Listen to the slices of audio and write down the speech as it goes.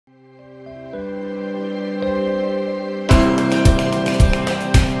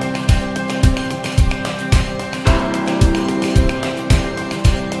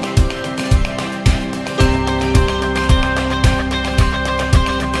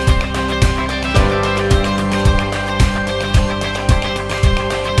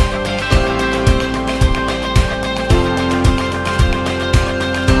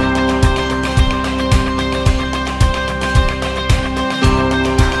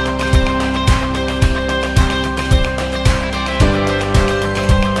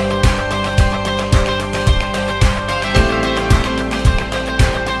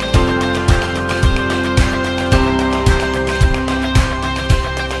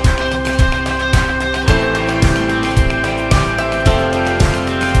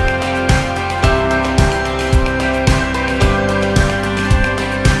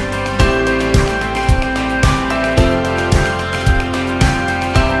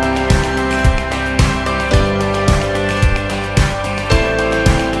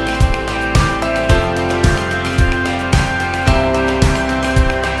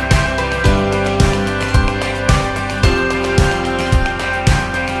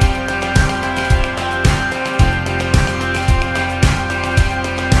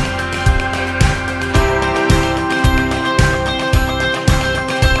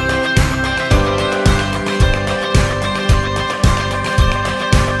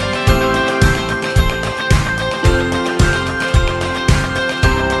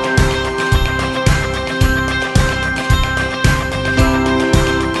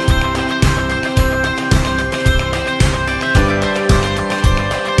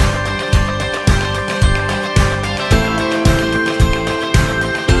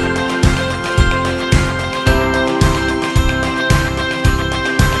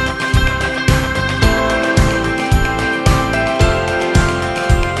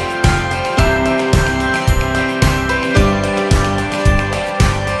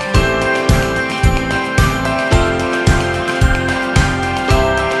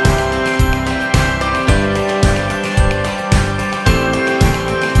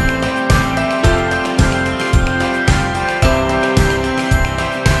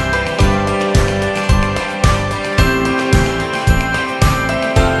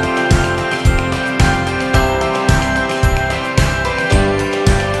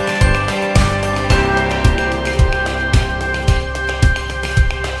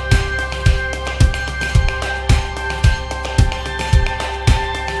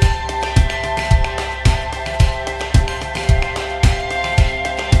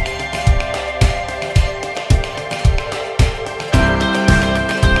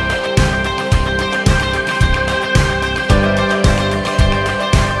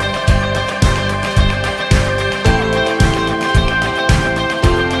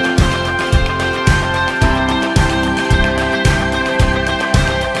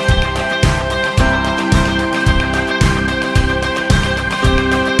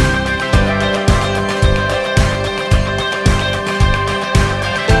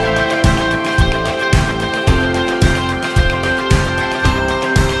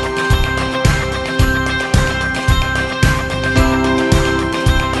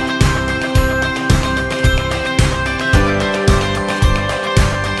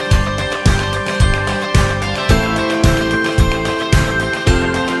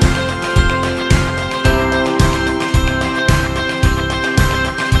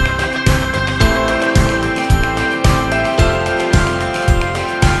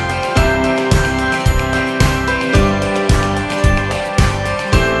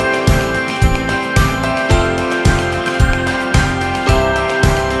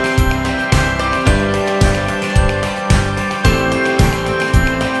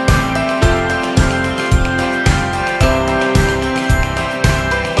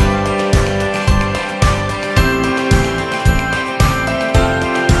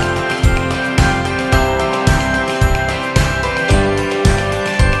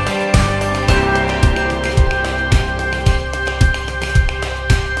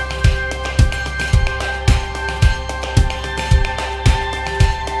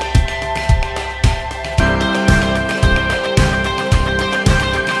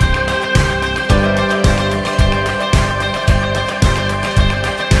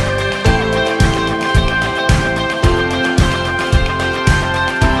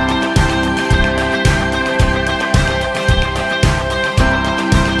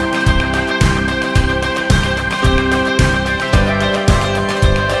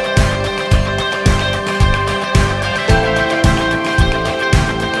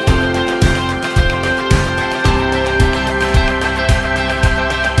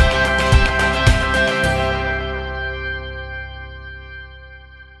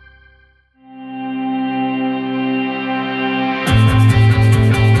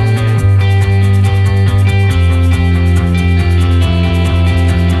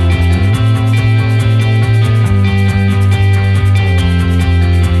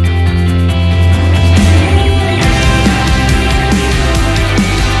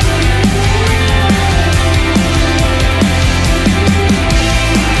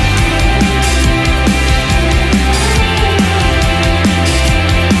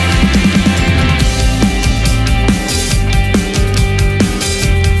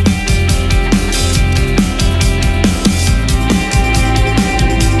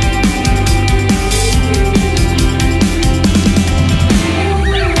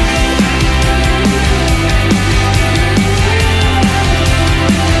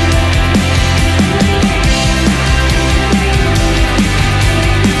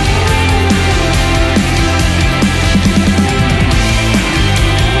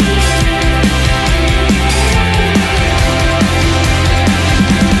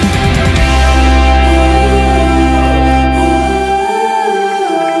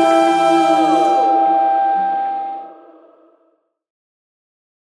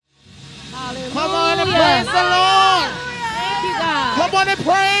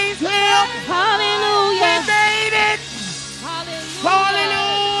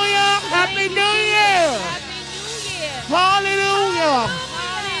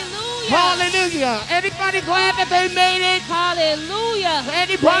Hallelujah. Anybody glad that they made it? Hallelujah.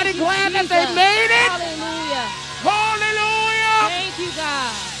 Anybody glad that they made it? Hallelujah. Hallelujah. Thank you,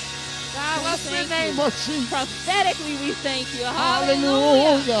 God. God, Bless we the thank name you. of Jesus. Prophetically, we thank you.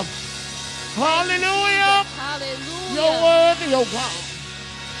 Hallelujah. Hallelujah. Hallelujah. Hallelujah. You're worthy, oh God.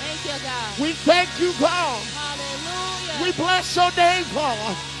 Thank you, God. We thank you, God. Hallelujah. We bless your name,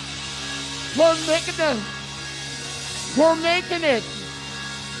 God, for making it,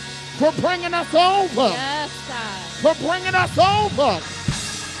 for bringing us over, Yes, God. for bringing us over,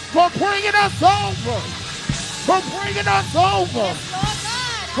 for bringing us over, for bringing us over, Yes, Lord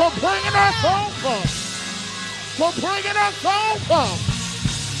God. for bringing us over, for bringing us over.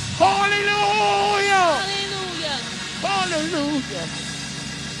 Hallelujah. Hallelujah. Hallelujah.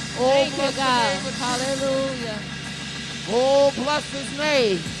 Oh, Thank bless you, the God. name of Hallelujah. Oh, bless his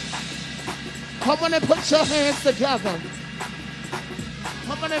name. Come on and put your hands together.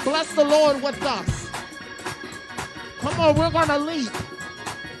 Come on and bless the Lord with us. Come on, we're going to leap.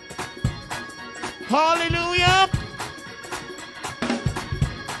 Hallelujah.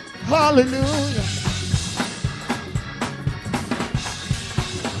 Hallelujah.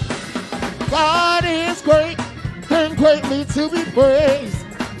 God is great and greatly to be praised.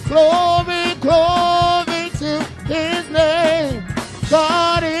 Glory, glory to his name.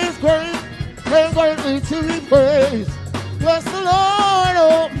 God is great and greatly to be praised. Bless the Lord,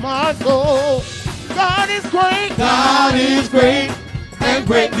 oh my soul. God is great. God is great and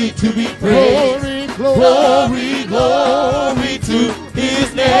greatly to be praised. Glory, glory, Glory, glory to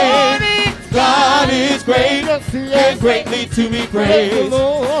his name. God is great and greatly to be praised.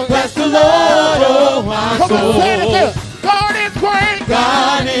 Bless the Lord, oh my Come on, say it again. soul. God is great.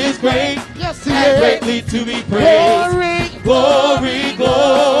 God is great Yes, he and is. greatly to be praised. Glory, Glory,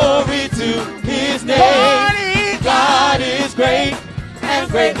 glory to his name. God is great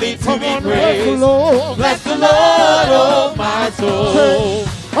and greatly to be praised. Bless the Lord, oh my soul.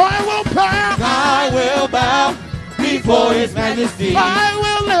 I will bow. I will bow before his majesty. I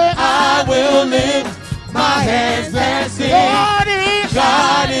will live. I will lift my hands and sing.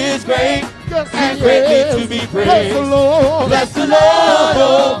 God is great and greatly to be praised. Bless the Lord,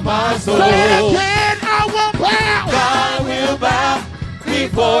 oh my soul. Say it again. I will bow. I will bow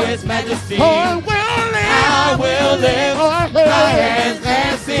before his majesty. I will live. I will lift my hands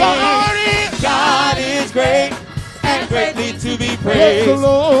and sing. God is great and greatly to be praised.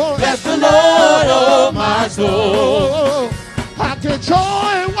 Bless the Lord, oh my soul. I get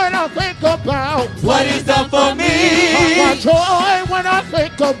joy when I think about what he's done for me. I get joy when I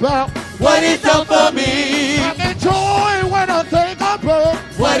think about what he's done for me. I get joy when I think about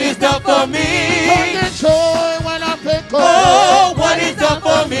what he's done for me. I get joy when I think about oh, what he's done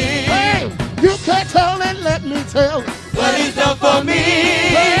for me. Hey, you can't tell it, let me tell. What he's done for me.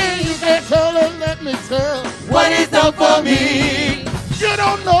 Hey, you can't tell it, let me tell. What he's done for me. You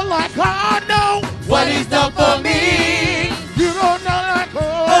don't know like I know what he's done for me. You don't know like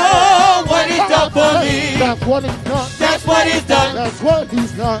oh, what he's done for me. That's what he's done. That's what he's done. That's what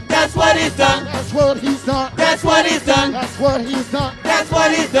he's done. That's what he's done. That's what he's done. That's what he's done. That's what he's done. That's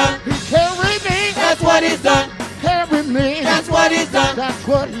what he's done. He carried me. That's what he's done. Carried me. That's what he's done. That's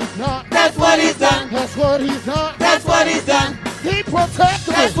what he's done. That's what he's done. That's what he's done. That's what he's done. He protected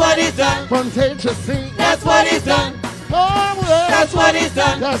me. That's what he's done. From danger seen. That's what he's done. Oh, well. That's what he's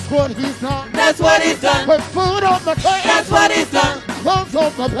done. That's what he's done. That's what he's done. Put food on the table. That's what he's done. Clothes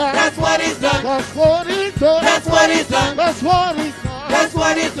on the back. That's what he's done. That's what he's done. That's what he's done. That's what he's done. That's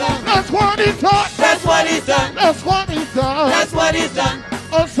what he's done. That's what he's done. That's what he's done. That's what he's done. That's what he's done.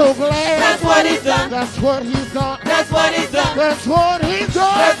 I'm so glad. That's what he's done. That's what he's done. That's what he's done. That's what he's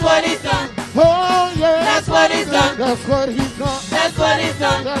done. That's what he's done. Oh yeah. That's what he's done. That's what he's done. That's what he's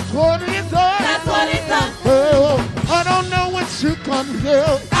done. That's what he's done. That's what he's done. Oh, I don't know what you come to do.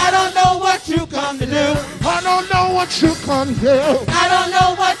 I don't know what you come to do. I don't know what you come to do. I don't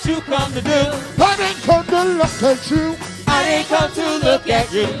know what you come to do. I didn't come to look at you. I didn't come to look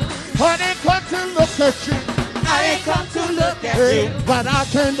at you. I didn't come to look at you. I didn't come to look at you. But I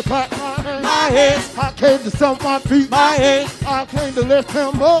came to clap my hands. My hands. I came to stomp my feet. My hands. I came to lift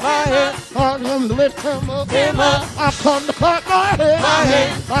him up. My hands. I came to lift him up. Him up. I come to clap my hands. My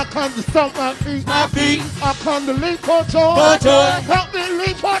hands. I come to stomp my feet. My feet. I come to leap for joy. For joy. Help me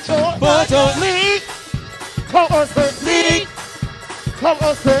leap for joy. For joy. Leap. Come on, say Leap. Come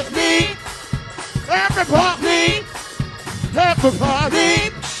on, say Leap. Everybody. Leap. Everybody.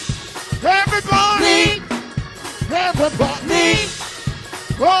 Leap. Everybody. Leap. Everybody. Leap.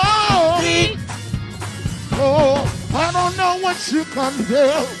 Oh. Leap. Oh. I don't know what you come to do.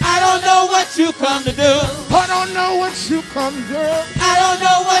 I don't know what you come to do. I don't know what you come to do. I don't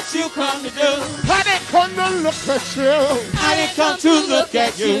know what you come to do. I didn't come to look at you. I didn't come to look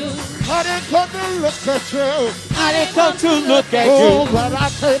at you. I didn't come to look at you. I didn't come to look at Oh, you. but I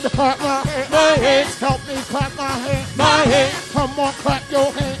came to clap my hands. My hands, Help me clap my hands. my hands, Come on, clap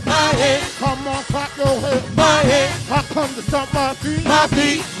your hands. my hands, Come on, clap your hands. my hands, I come to stomp my feet. my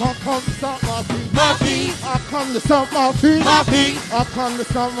feet, I come to stomp my feet. my feet, I come to stomp my feet. my feet, I come to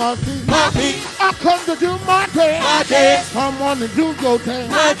stomp my feet. my feet, I come to do my dance. my dance, Come on and do your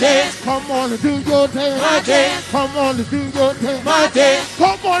dance. my dance, Come on and do your dance. my dance, Come on and do your dance. my dance,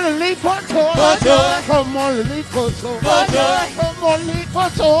 Come on and leap for joy. For joy. Come on and leap for joy. For joy. Come on and leap for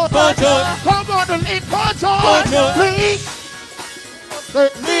joy. For joy. Come on and leap for joy. For joy. Leap. Say,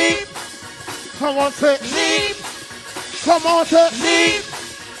 leap, come on, say, leap, come on, say, leap,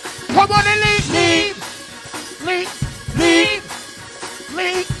 come on and leap. leap, Leap. leap,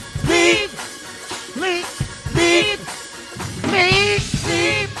 Leap. leap, Leap. leap, Leap.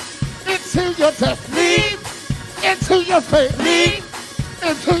 leap, Into your death. leap, Into your faith. leap,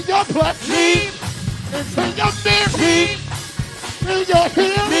 Into your blood. leap, Into your fear. leap, Into your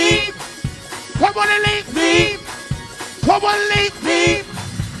heel. leap, Come on and leap. leap, Come on and leap. leap,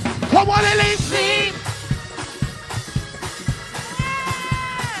 Come on and leap. leap.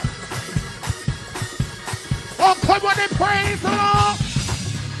 Oh, come on and praise the Lord.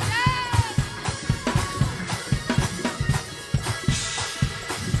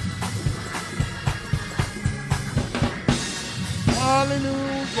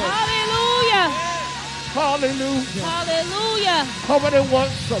 Hallelujah. Hallelujah. Hallelujah. Hallelujah. Come on and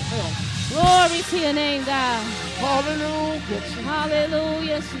worship him. Glory to your name, God. Hallelujah.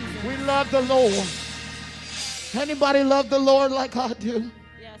 Hallelujah, Jesus. We love the Lord. Anybody love the Lord like I do?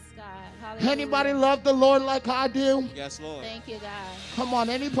 Yes, God. Hallelujah. Anybody love the Lord like I do? Yes, Lord. Thank you, God. Come on,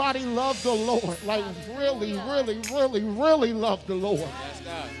 anybody love the Lord? Like really, really, really, really love the Lord. Yes,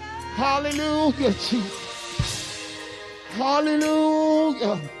 God. Hallelujah, Jesus.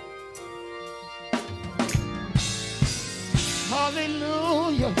 Hallelujah.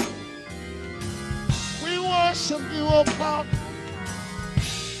 Hallelujah. We worship you, oh God.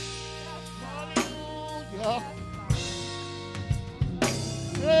 Hallelujah.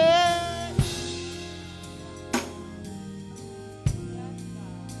 Yeah.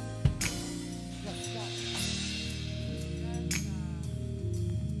 Yes, God.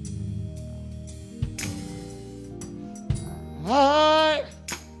 I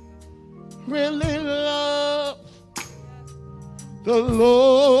really love the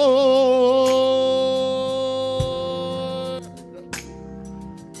Lord.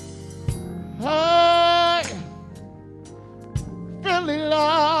 I really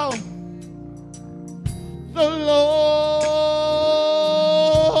love the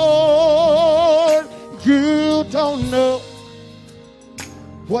Lord. You don't know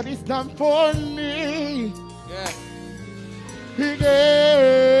what He's done for me. Yeah. He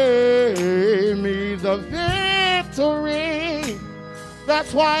gave me the victory.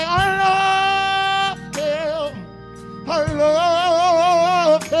 That's why I love him. I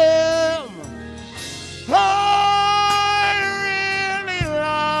love him. I really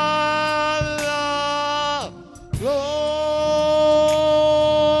love the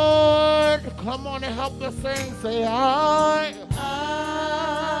Lord. Come on and help us sing. Say, I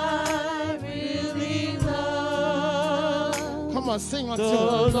really love. Come on, sing unto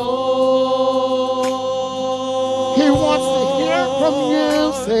The the Lord. He wants to hear from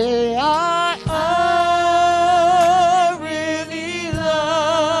you. Say, I really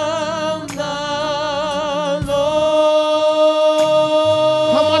love the Lord.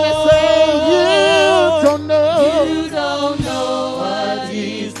 Come on and say, you don't know. You don't know what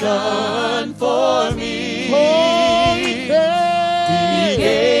He's done for me. Oh, He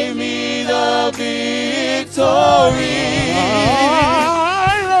gave me the victory. I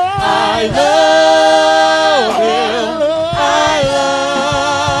love him. I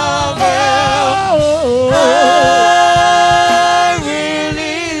love him. I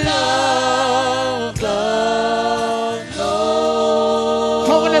really love the Lord.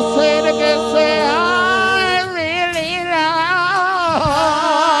 Come on and say it again. Say, I really love.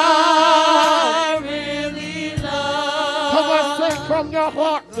 I really love Come on, sing from your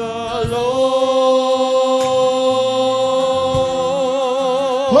heart. the Lord.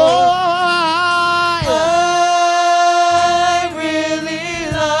 Oh, I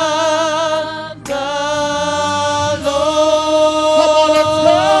really love the Lord. come on and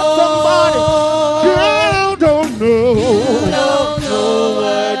tell somebody. You don't know. Don't know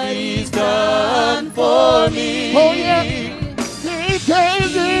what He's done for me. Oh, yeah.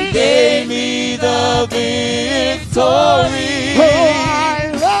 amazing. Gave me the victory. Oh, I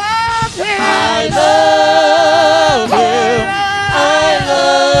love him. I love him. I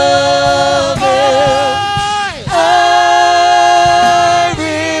love him. I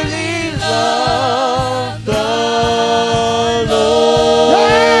really love the Lord.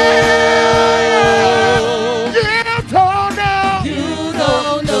 You don't know. You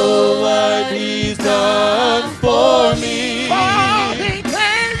don't know what he's done for me. Oh, he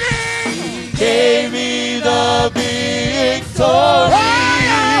Gave me the victory.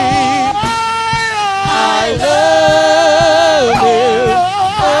 I love him.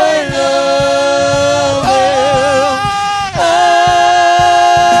 I love him.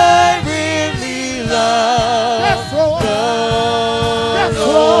 I really love Yes, Lord. the Yes,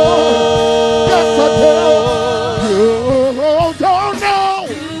 Lord. Yes, I do. You don't know.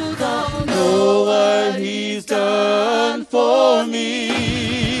 You don't know what he's done for me.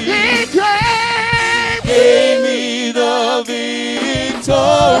 He Gave me the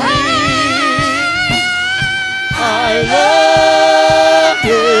victory. I love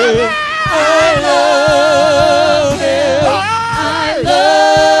him. I love him. I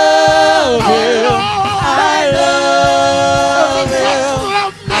love him. I love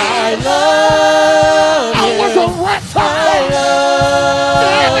him. I love I was a him. wretch. I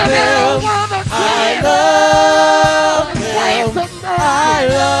love him. I love him. I love him. I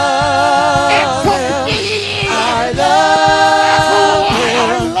love him. I love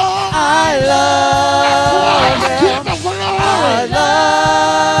him. I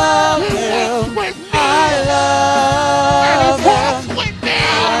love him. I love him. I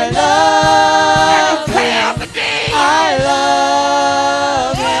love him. I love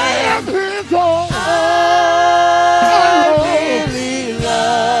him. I really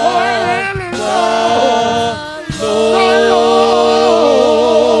love the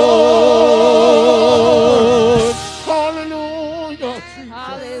Lord. Hallelujah.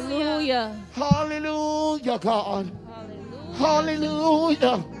 Hallelujah. Hallelujah, God. Hallelujah.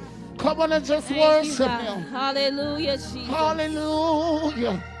 Hallelujah. Come on and just Thank you, worship God. him. Hallelujah, Jesus.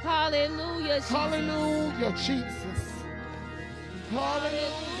 Hallelujah. Hallelujah, Jesus. Hallelujah, Jesus.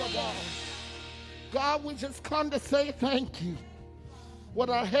 Hallelujah, God. God, we just come to say thank you. With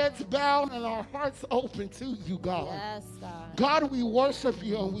our heads bowed and our hearts open to you, God. Yes, God. God, we worship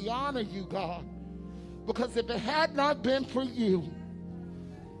you and we honor you, God. Because if it had not been for you,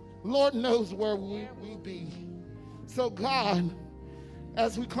 Lord knows where we'd be. So, God,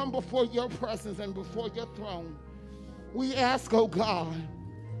 as we come before your presence and before your throne, we ask, oh God,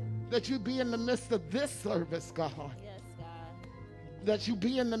 that you be in the midst of this service, God. Yes, God. That you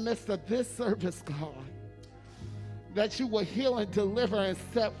be in the midst of this service, God. That you will heal and deliver and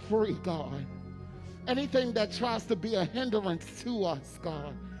set free, God. Anything that tries to be a hindrance to us,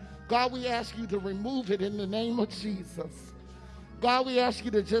 God. God, we ask you to remove it in the name of Jesus. God, we ask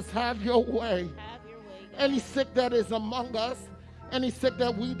you to just have your way. Have your way, God. Any sick that is among us, any sick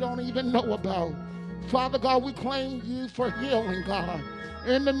that we don't even know about. Father God, we claim you for healing, God.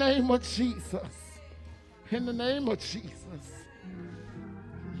 In the name of Jesus. In the name of Jesus.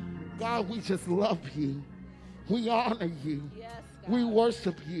 God, we just love you. We honor you. Yes, God. We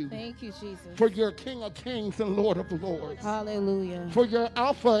worship you. Thank you, Jesus. For you're King of Kings and Lord of Lords. Hallelujah. For you're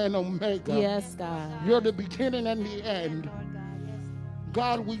Alpha and Omega. Yes, God. You're the beginning and the end. Lord God, yes.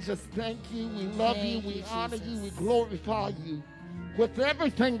 God, we just thank you. We love you. Thank We you, honor Jesus. you. We glorify you. With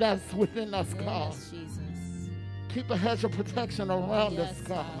everything that's within us, God. Yes, Jesus. Keep a hedge of protection around Yes, us,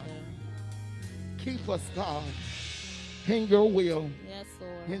 God. Father. Keep us, God, in your will. Yes,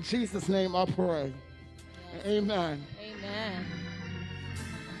 Lord. In Jesus' name I pray. Yes. Amen. Amen.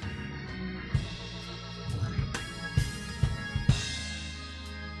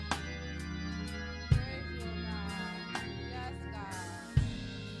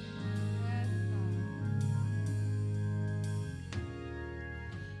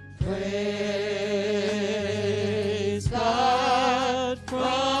 Praise God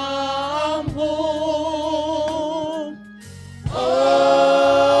from whom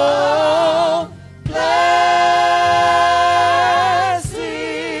all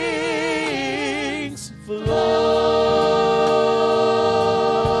blessings flow.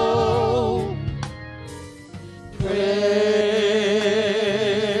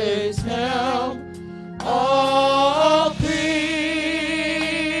 Praise Him, all creatures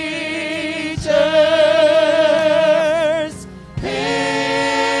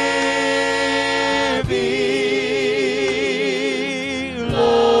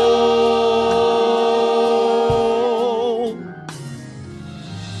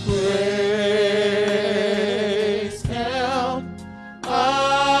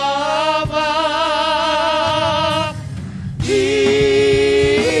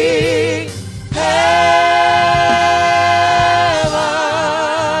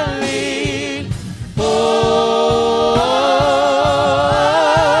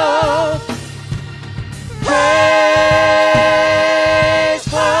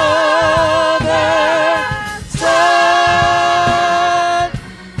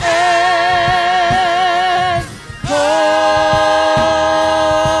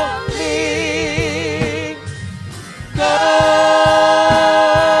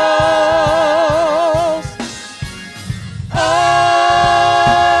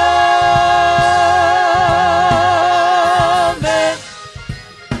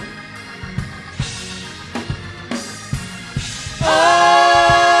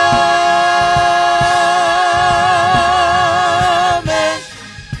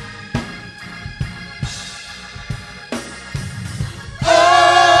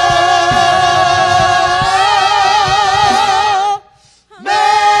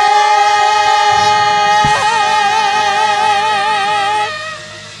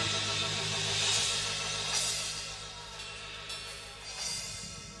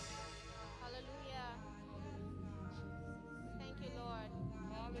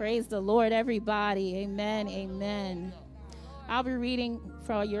Praise the Lord, everybody. Amen. Amen. I'll be reading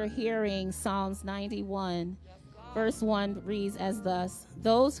for your hearing Psalms 91. Verse 1 reads as thus: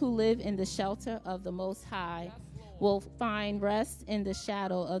 Those who live in the shelter of the Most High will find rest in the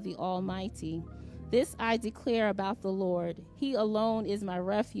shadow of the Almighty. This I declare about the Lord. He alone is my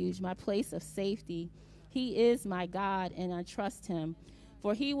refuge, my place of safety. He is my God, and I trust him.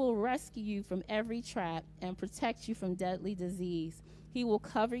 For he will rescue you from every trap and protect you from deadly disease. He will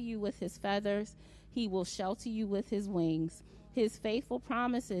cover you with his feathers. He will shelter you with his wings. His faithful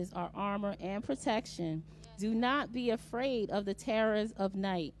promises are armor and protection. Do not be afraid of the terrors of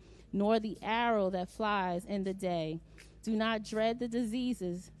night, nor the arrow that flies in the day. Do not dread the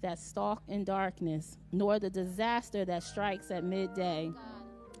diseases that stalk in darkness, nor the disaster that strikes at midday.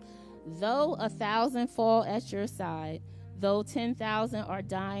 Though 1,000 fall at your side, though 10,000 are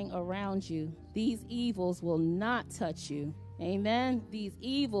dying around you, these evils will not touch you. Amen. These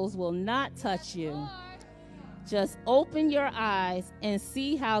evils will not touch you. Just open your eyes and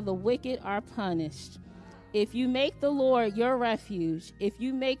see how the wicked are punished. If you make the Lord your refuge, if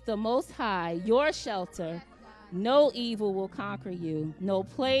you make the Most High your shelter, no evil will conquer you, no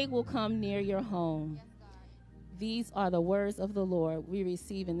plague will come near your home. These are the words of the Lord we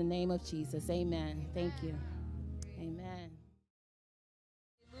receive in the name of Jesus. Amen. Thank you. Amen.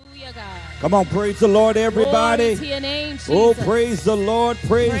 Hallelujah, God. Come on, praise the Lord, everybody. Glory to your name, Jesus. Oh, praise the Lord,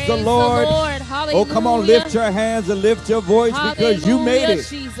 praise the Lord. Hallelujah. Oh, come on, lift your hands and lift your voice, because you made it.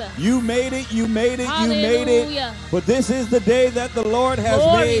 Jesus. You made it, you made it, you made it. Hallelujah. But this is the day that the Lord has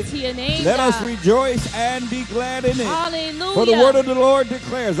Glory made. to your name, Let us God. rejoice and be glad in it. Hallelujah. For the word of the Lord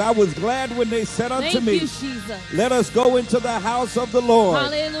declares, I was glad when they said unto Thank me, you, Jesus. let us go into the house of the Lord.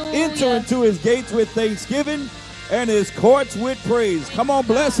 Hallelujah. Enter into his gates with thanksgiving and his courts with praise. Come on,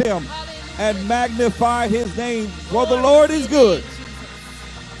 bless him and magnify his name. For the Lord is good.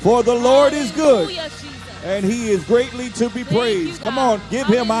 For the Lord is good. And he is greatly to be praised. Come on, give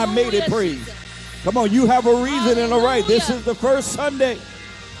him I made it praise. Come on, you have a reason and a right. This is the first Sunday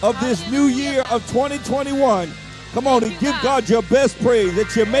of this new year of 2021. Come on and give God your best praise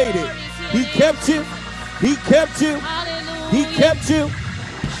that you made it. He kept you. He kept you. He kept you.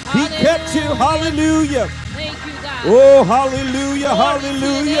 He kept you. Hallelujah. Thank you, God. Oh, hallelujah.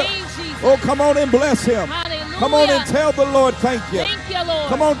 Hallelujah. Oh, come on and bless him. Hallelujah. Come on and tell the Lord thank you. Thank you, Lord.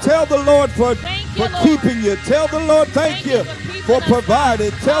 Come on, tell the Lord for Lord. keeping you. Tell the Lord thank you for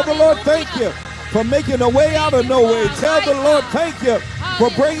providing. Tell the Lord thank you for making a way out of no way. Tell the Lord thank you for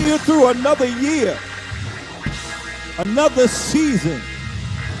bringing you through another year, another season,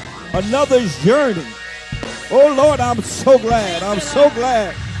 another journey. Oh, Lord, I'm so glad. I'm so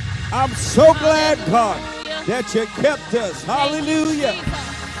glad. I'm so glad, God, that you kept us. Hallelujah.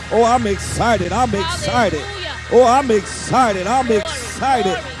 Oh, I'm excited. I'm excited. Oh, I'm excited. I'm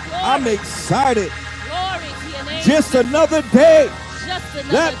excited. I'm excited. Just another day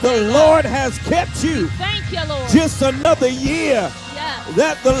that the Lord has kept you. Thank you, Lord. Just another year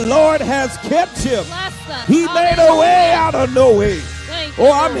that the Lord has kept you. He made a way out of no way.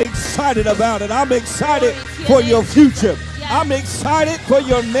 Oh, I'm excited about it. I'm excited for your future. I'm excited for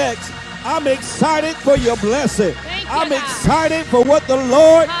your next. I'm excited for your blessing. I'm excited for what the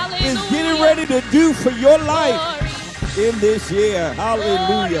Lord is getting ready to do for your life in this year.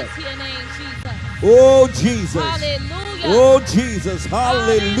 Hallelujah. Oh, Jesus. Oh, Jesus.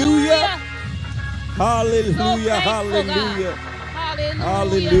 Hallelujah. Hallelujah. Hallelujah.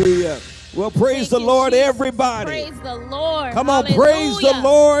 Hallelujah. Well, praise the Lord, everybody. Praise the Lord. Come on, praise the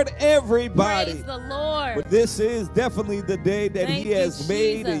Lord, everybody. Praise the Lord. But this is definitely the day that he has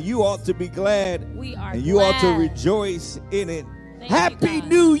made, and you ought to be glad. We are and you glad. ought to rejoice in it. Thank Happy you, God.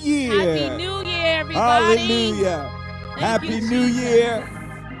 New Year. Happy New Year, everybody. Hallelujah. Happy New Year.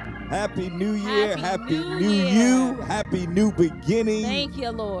 Happy New Year. Happy New You. Happy new beginning. Thank you,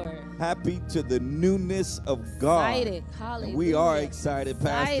 Lord. Happy to the newness of God. Excited. Hallelujah. We are excited,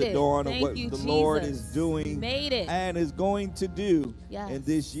 Pastor Dawn, of what the Lord is doing and is going to do in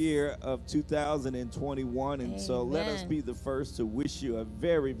this year of 2021. And so let us be the first to wish you a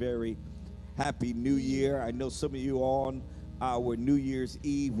very, very happy New Year. I know some of you are on our New Year's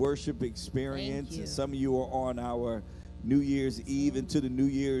Eve worship experience, and some of you are on our New Year's Eve into the New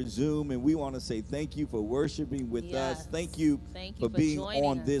Year's Zoom, and we want to say thank you for worshiping with us. Thank you for being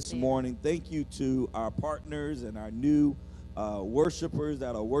on this morning. Thank you to our partners and our new worshipers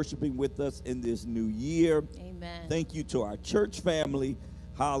that are worshiping with us in this new year. Amen. Thank you to our church family.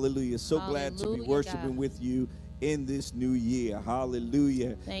 Hallelujah. So glad to be worshiping with you in this new year.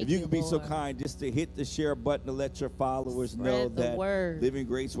 Hallelujah. Thank if you you, could be so Lord. kind just to hit the share button to let your followers know Spread the that word. Living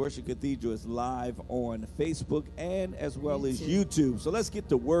Grace Worship Cathedral is live on Facebook and as well as YouTube. So let's get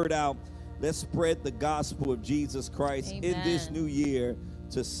the word out. Let's spread the gospel of Jesus Christ in this new year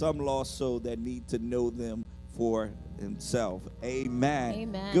to some lost soul that need to know them for himself. Amen.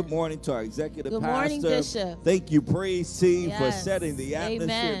 Amen. Good morning to our executive Good pastor. morning, Bishop. Thank you, praise team, Yes. for setting the atmosphere.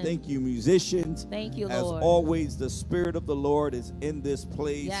 Amen. Thank you, musicians. Thank you, As Lord. always, the Spirit of the Lord is in this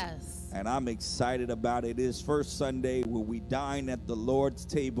place. Yes. And I'm excited about it. It is first Sunday where we dine at the Lord's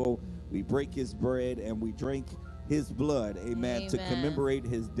table. We break his bread and we drink his blood. Amen. To commemorate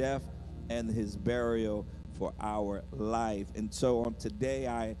his death and his burial for our life. And so on today,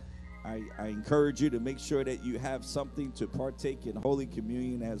 I encourage you to make sure that you have something to partake in Holy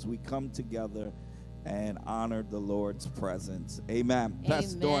Communion as we come together and honor the Lord's presence. Amen.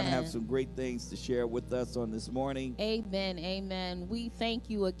 Pastor Dawn have some great things to share with us on this morning. Amen. Amen. We thank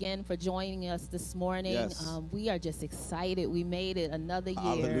you again for joining us this morning. Yes. We are just excited. We made it another year.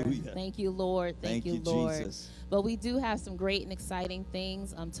 Hallelujah. Thank you, Lord. Thank you, Lord. Jesus. But we do have some great and exciting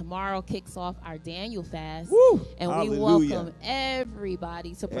things. Tomorrow kicks off our Daniel fast. Woo! And Hallelujah. we welcome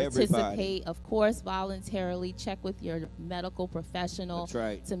everybody to participate. Of course, voluntarily. Check with your medical professional. That's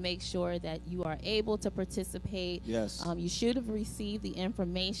right. To make sure that you are able to participate. Yes. You should have received the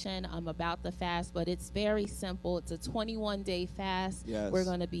information about the fast, but it's very simple. It's a 21-day fast. Yes. We're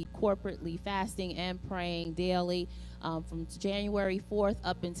going to be corporately fasting and praying daily from January 4th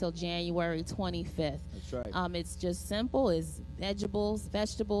up until January 25th. That's right. It's just simple. It's vegetables,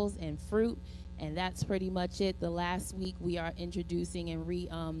 and fruit. And that's pretty much it. The last week we are introducing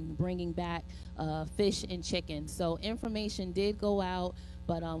and bringing back fish and chicken. So information did go out,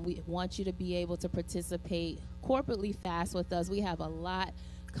 but we want you to be able to participate corporately fast with us. We have a lot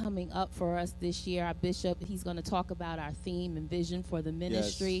coming up for us this year. Our bishop, he's going to talk about our theme and vision for the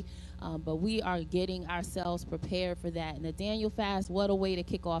ministry. Yes. But we are getting ourselves prepared for that. And the Daniel fast, what a way to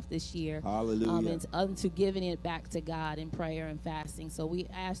kick off this year. Hallelujah. And unto giving it back to God in prayer and fasting. So we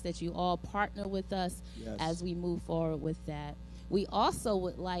ask that you all partner with us as we move forward with that. We also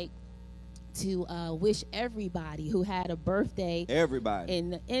would like to wish everybody who had a birthday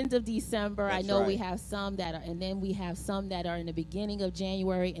in the end of December. That's I know right. we have some that are, and then we have some that are in the beginning of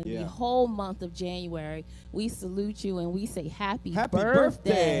January, and the Yeah. whole month of January. We salute you and we say happy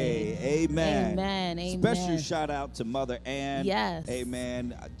birthday. Amen. Amen. Amen. Special shout out to Mother Ann. Yes.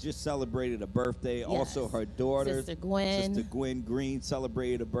 Amen. I just celebrated a birthday. Yes. Also her daughter, Sister Gwen Green,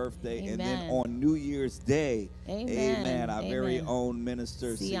 celebrated a birthday. Amen. And then on New Year's Day, Amen. our very own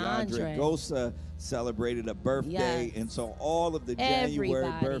minister, Ciandre Gosa, celebrated a birthday. Yes. And so all of the January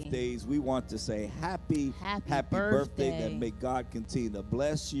Everybody. birthdays, we want to say happy birthday. That may God continue to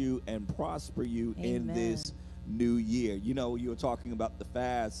bless you and prosper you in Amen. this new year. You know, you were talking about the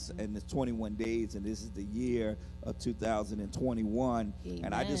fast and it's 21 days, and this is the year of 2021. Amen.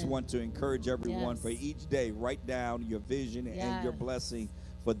 And I just want to encourage everyone Yes. for each day, write down your vision and your Yes. blessing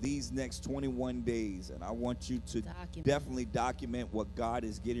for these next 21 days. And I want you to definitely document what God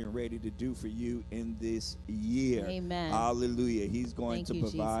is getting ready to do for you in this year. Amen. Hallelujah. He's going Thank to you,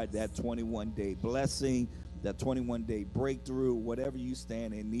 provide Jesus. that 21-day blessing, that 21-day breakthrough, whatever you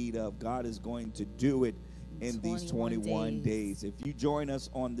stand in need of, God is going to do it in these 21 days. If you join us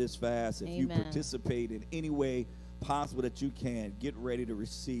on this fast, if you participate in any way possible that you can, get ready to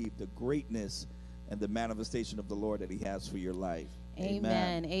receive the greatness and the manifestation of the Lord that he has for your life.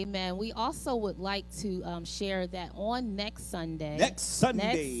 Amen. Amen. We also would like to share that on next Sunday,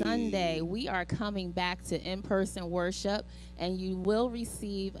 we are coming back to in-person worship, and you will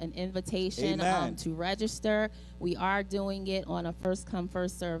receive an invitation to register. We are doing it on a first-come,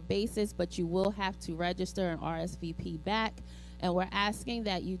 first-served basis, but you will have to register and RSVP back. And we're asking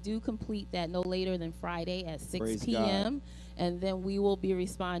that you do complete that no later than Friday at 6 p.m. And then we will be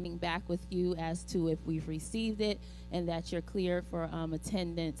responding back with you as to if we've received it and that you're cleared for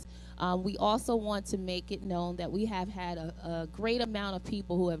attendance. We also want to make it known that we have had a great amount of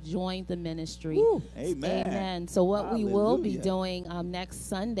people who have joined the ministry. Woo, amen. Amen. So what we will be doing next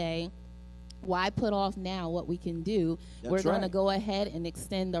Sunday, why put off now what we can do? We're going to go ahead and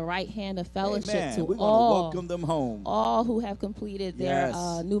extend the right hand of fellowship to We're all. welcome them home. All who have completed their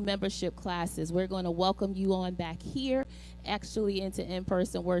new membership classes. We're going to welcome you on back here, actually into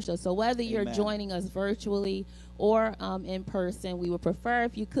in-person worship. So whether you're joining us virtually or in person, we would prefer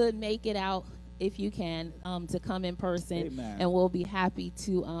if you could make it out, if you can, to come in person. And we'll be happy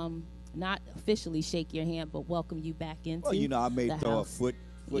to not officially shake your hand, but welcome you back into Well, you know, I may the throw house. a foot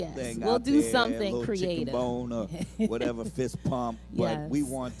thing we'll out do there, something a little creative. chicken bone or whatever, fist pump. But Yes. we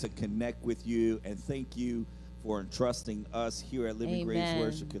want to connect with you and thank you for entrusting us here at Living Grace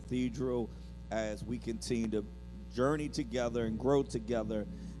Worship Cathedral as we continue to journey together and grow together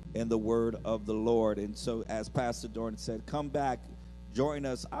in the word of the Lord. And so, as Pastor Dorn said, come back, join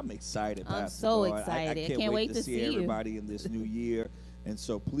us. I'm excited, Pastor. I'm so Dorn. excited. I can't wait to see everybody in this new year. And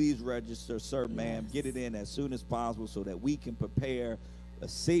so please register, sir, ma'am. Get it in as soon as possible so that we can prepare a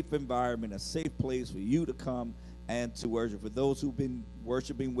safe environment, a safe place for you to come and to worship. For those who've been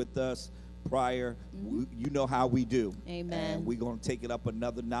worshiping with us prior, you know how we do. Amen. And we're going to take it up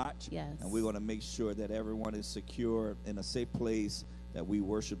another notch. Yes. And we're going to make sure that everyone is secure in a safe place that we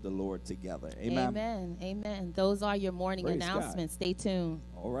worship the Lord together. Amen. Amen. Amen. Those are your morning announcements. Stay tuned.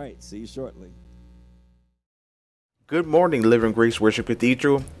 All right. See you shortly. Good morning, Living Grace Worship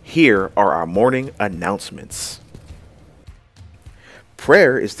Cathedral. Here are our morning announcements.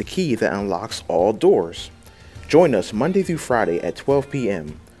 Prayer is the key that unlocks all doors. Join us Monday through Friday at 12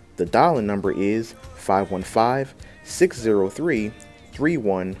 p.m. The dial-in number is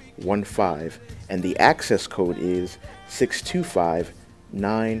 515-603-3115, and the access code is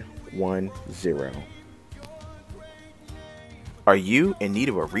 625910. Are you in need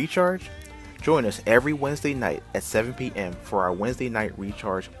of a recharge? Join us every Wednesday night at 7 p.m. for our Wednesday night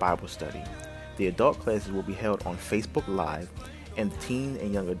Recharge Bible study. The adult classes will be held on Facebook Live, and the teen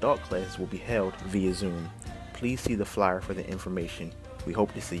and young adult classes will be held via Zoom. Please see the flyer for the information. We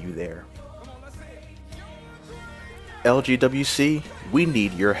hope to see you there. LGWC, we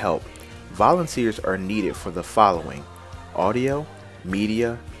need your help. Volunteers are needed for the following: audio,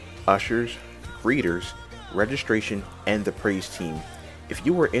 media, ushers, greeters, registration, and the praise team. If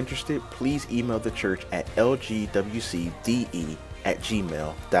you are interested, please email the church at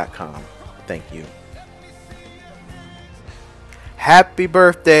lgwcde@gmail.com. Thank you. Happy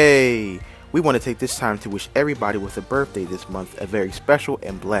birthday! We want to take this time to wish everybody with a birthday this month a very special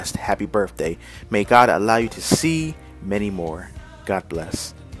and blessed happy birthday. May God allow you to see many more. God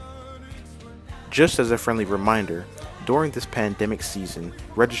bless. Just as a friendly reminder, during this pandemic season,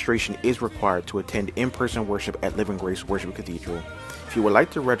 registration is required to attend in-person worship at Living Grace Worship Cathedral. If you would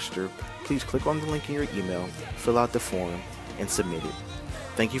like to register, please click on the link in your email, fill out the form, and submit it.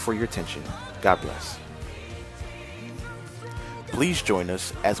 Thank you for your attention. God bless. Please join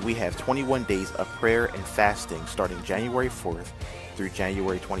us as we have 21 days of prayer and fasting starting January 4th through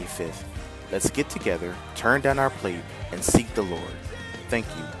January 25th. Let's get together, turn down our plate, and seek the Lord. Thank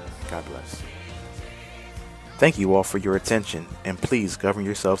you. God bless. Thank you all for your attention, and please govern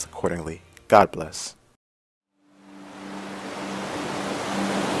yourselves accordingly. God bless.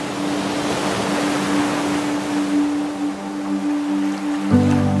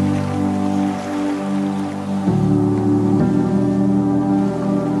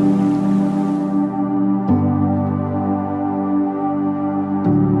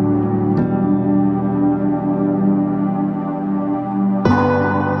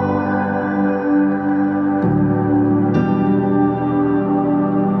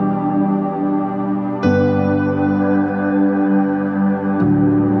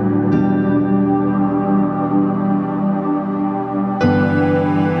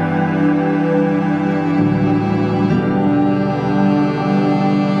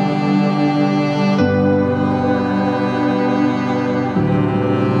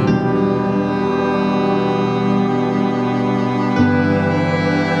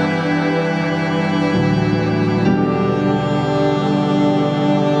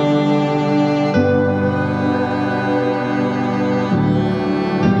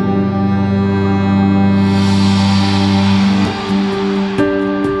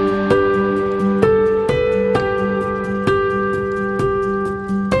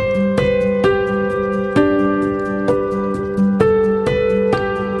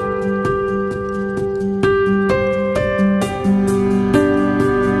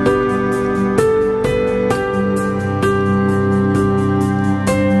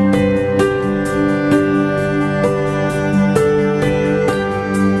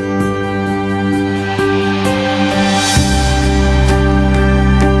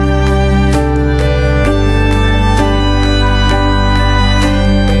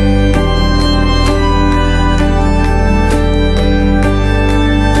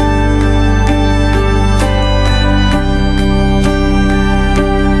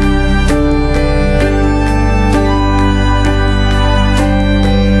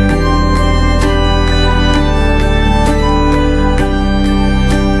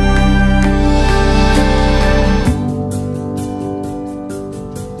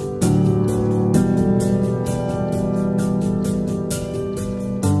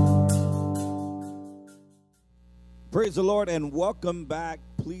 Praise the Lord and welcome back,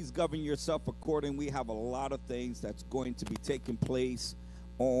 please govern yourself accordingly. We have a lot of things that's going to be taking place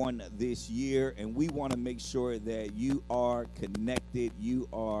on this year, and we want to make sure that you are connected, you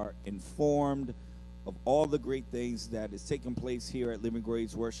are informed of all the great things that is taking place here at Living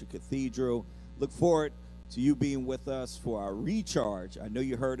Grace Worship Cathedral. Look forward to you being with us for our recharge. I know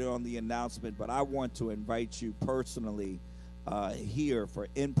you heard it on the announcement, but I want to invite you personally here for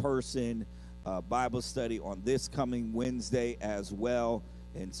in-person Bible study on this coming Wednesday as well.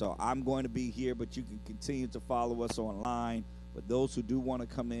 And so I'm going to be here, but you can continue to follow us online. But those who do want to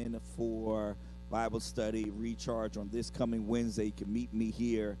come in for Bible study recharge on this coming Wednesday, you can meet me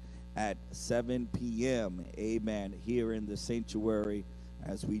here at 7 p.m. Amen. Here in the sanctuary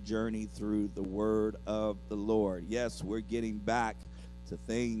as we journey through the word of the Lord. Yes, we're getting back to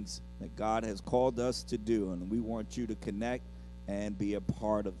things that God has called us to do, and we want you to connect and be a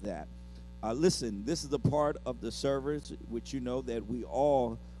part of that. Listen, this is the part of the service which you know that we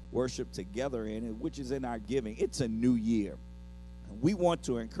all worship together in, which is in our giving. It's a new year. And we want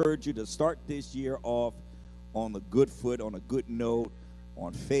to encourage you to start this year off on a good foot, on a good note,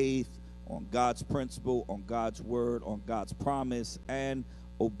 on faith, on God's principle, on God's word, on God's promise, and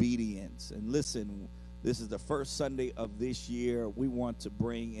obedience. And listen, this is the first Sunday of this year. We want to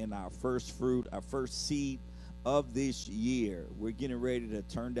bring in our first fruit, our first seed of this year. We're getting ready to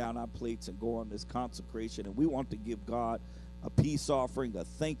turn down our plates and go on this consecration, and we want to give God a peace offering, a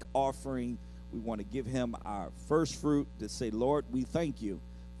thank offering. We want to give him our first fruit to say, Lord, we thank you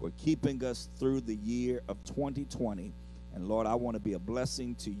for keeping us through the year of 2020. And Lord, I want to be a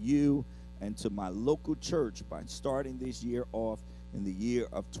blessing to you and to my local church by starting this year off in the year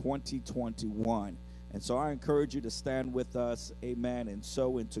of 2021. And so I encourage you to stand with us, amen, and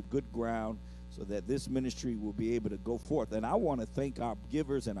sow into good ground so that this ministry will be able to go forth. And I want to thank our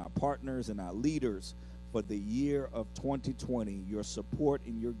givers and our partners and our leaders for the year of 2020. Your support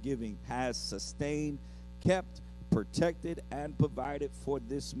and your giving has sustained, kept, protected, and provided for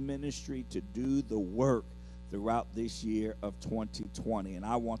this ministry to do the work throughout this year of 2020. And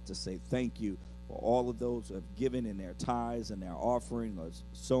I want to say thank you for all of those who have given in their tithes and their offering or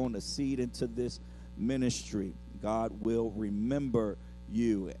sown a seed into this ministry. God will remember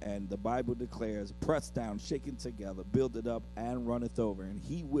you, and the Bible declares, pressed down, shaken together, build it up, and runneth over. And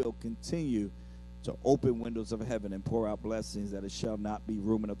he will continue to open windows of heaven and pour out blessings that it shall not be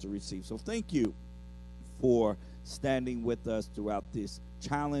room enough to receive. So thank you for standing with us throughout this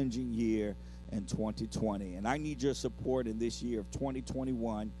challenging year in 2020. And I need your support in this year of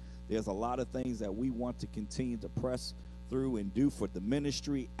 2021. There's a lot of things that we want to continue to press through and do for the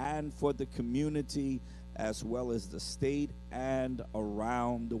ministry and for the community, as well as the state and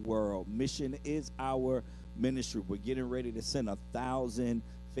around the world. Mission is our ministry. We're getting ready to send 1,000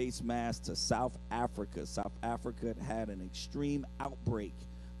 face masks to South Africa. South Africa had an extreme outbreak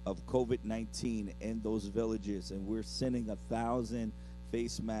of COVID-19 in those villages, and we're sending 1,000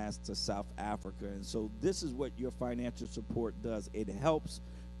 face masks to South Africa. And so this is what your financial support does. It helps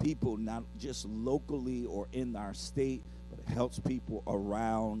people not just locally or in our state, but it helps people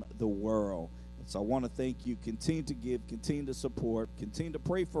around the world. And so I want to thank you. Continue to give, continue to support, continue to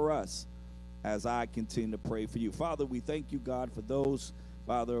pray for us as I continue to pray for you. Father, we thank you, God, for those,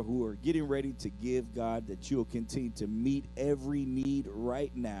 Father, who are getting ready to give, God, that you'll continue to meet every need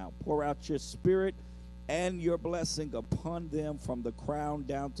right now. Pour out your spirit and your blessing upon them from the crown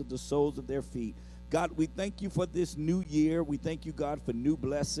down to the soles of their feet. God, we thank you for this new year. We thank you, God, for new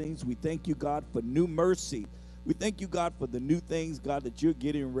blessings. We thank you, God, for new mercy. We thank you, God, for the new things, God, that you're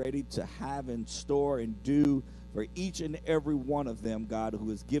getting ready to have in store and do for each and every one of them, God, who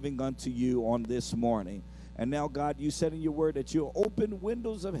is giving unto you on this morning. And now, God, you said in your word that you'll open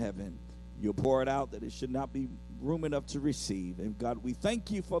windows of heaven. You'll pour it out that it should not be room enough to receive. And, God, we thank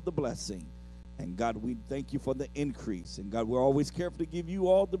you for the blessing. And, God, we thank you for the increase. And, God, we're always careful to give you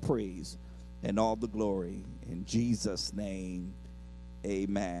all the praise and all the glory. In Jesus' name,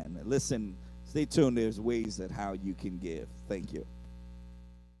 amen. Listen, stay tuned. There's ways that how you can give. Thank you.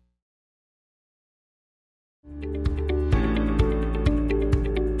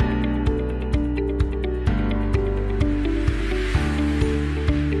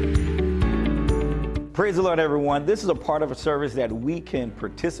 Praise the Lord, everyone. This is a part of a service that we can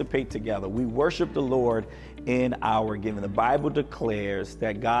participate together. We worship the Lord in our giving. The Bible declares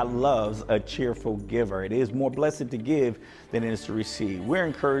that God loves a cheerful giver. It is more blessed to give than it is to receive. We're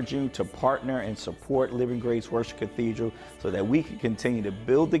encouraging you to partner and support Living Grace Worship Cathedral so that we can continue to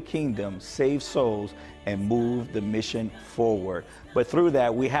build the kingdom, save souls, and move the mission forward. But through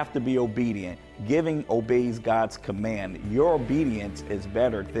that, we have to be obedient. Giving obeys God's command. Your obedience is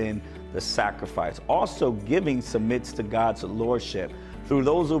better than the sacrifice. Also, giving submits to God's lordship. Through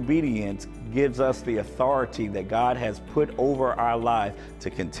those obedience gives us the authority that God has put over our life to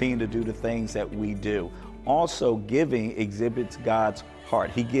continue to do the things that we do. Also, giving exhibits God's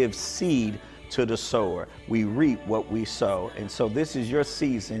heart. He gives seed to the sower. We reap what we sow. And so this is your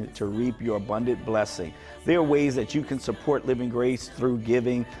season to reap your abundant blessing. There are ways that you can support Living Grace through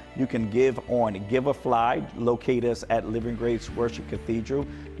giving. You can give on Giveafly. Locate us at Living Grace Worship Cathedral.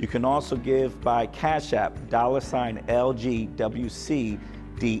 You can also give by Cash App,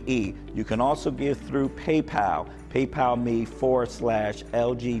 $LGWCDE. You can also give through PayPal,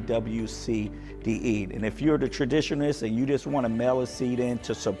 PayPal.me/LGWCDE. And if you're the traditionalist and you just want to mail a seed in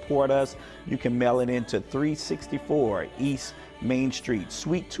to support us, you can mail it in to 364 East Main Street,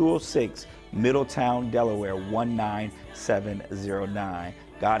 Suite 206, Middletown, Delaware 19709.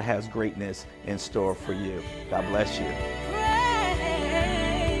 God has greatness in store for you. God bless you.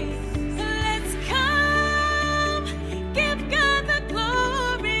 Let's come, give God the glory.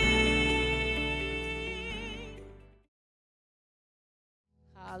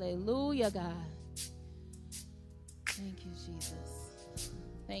 Hallelujah, God. Thank you, Jesus.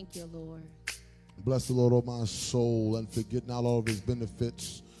 Thank you, Lord. Bless the Lord, oh my soul, and forget not all of his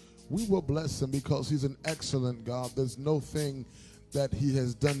benefits. We will bless him because he's an excellent God. There's no thing that he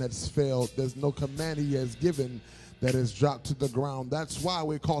has done that's failed. There's no command he has given that has dropped to the ground. That's why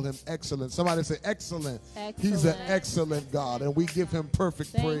we call him excellent. Somebody say excellent. He's an excellent God, and we give him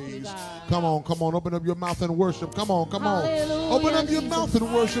perfect praise. Come on, come on. Open up your mouth and worship. Come on, come on. Open up your mouth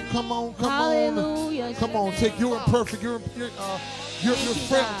and worship. Come on, come on. Come on, take your imperfect, your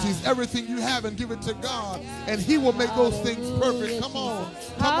frailties, everything you have, and give it to God, and he will make those things perfect. Come on,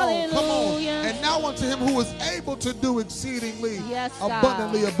 come on, come on. And now unto him who is able to do exceedingly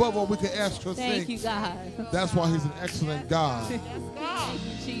abundantly above all we can ask or think. Thank you, God. That's why he's an excellent God. Thank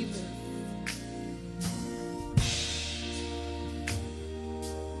you, Jesus.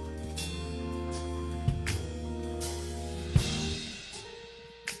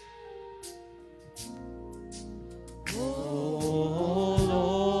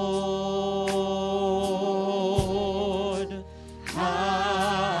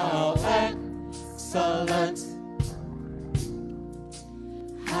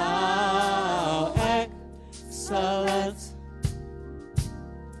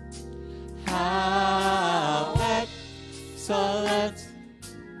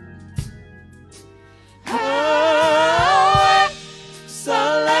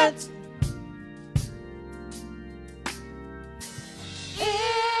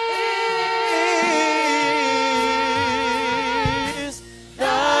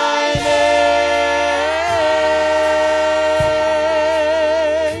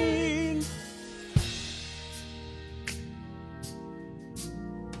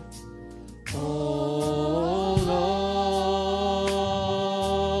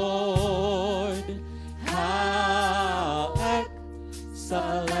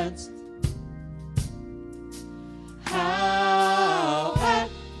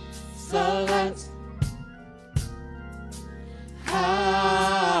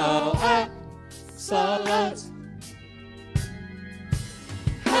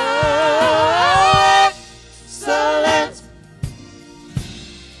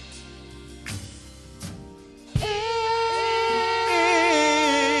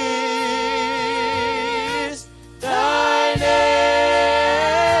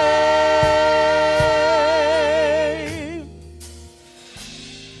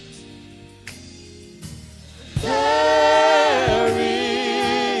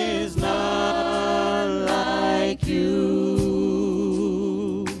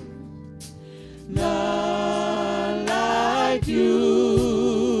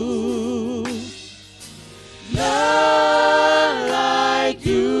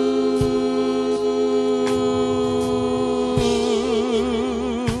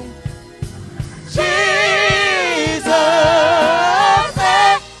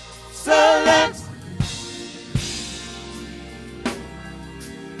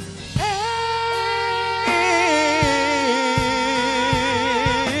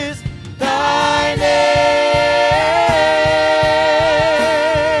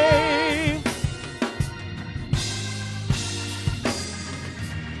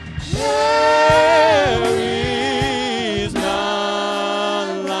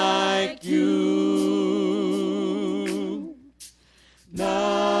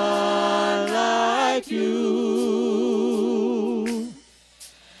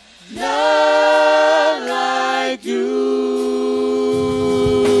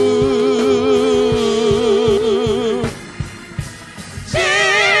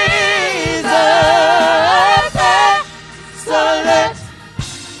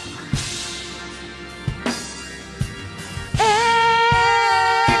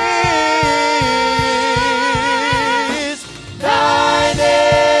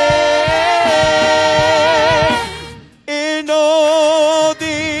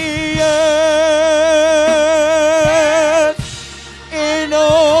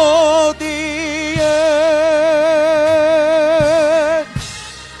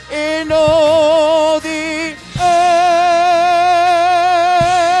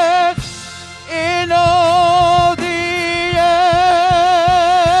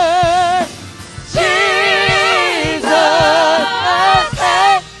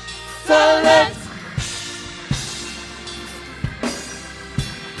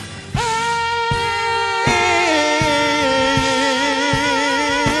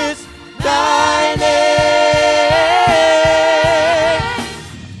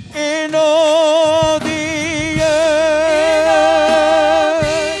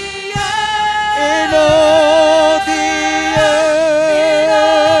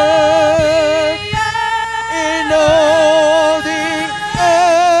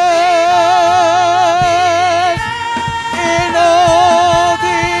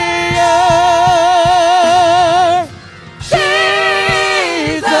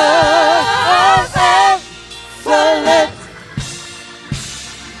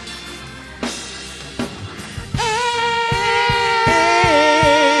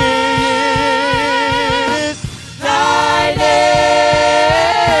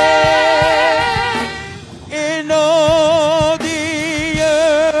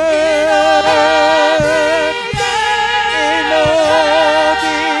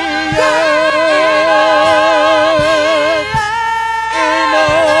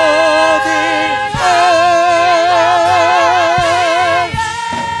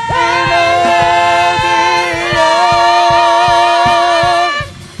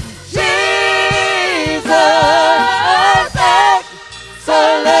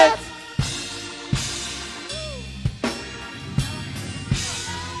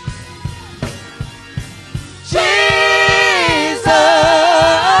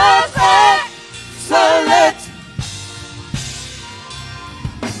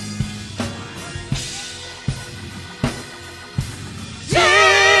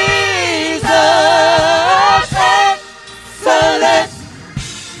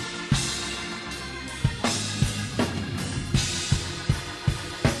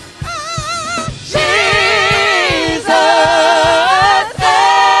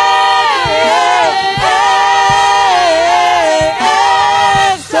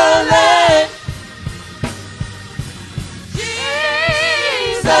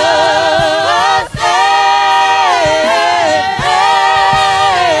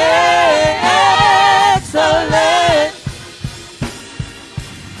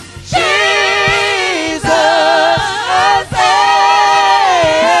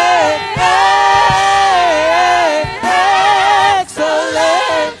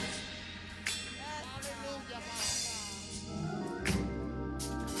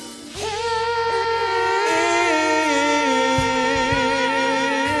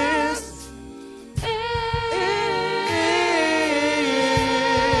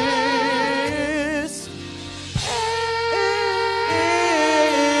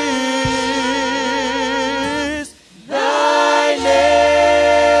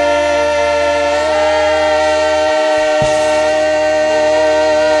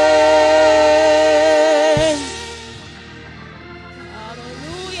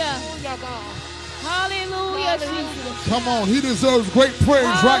 Come on, he deserves great praise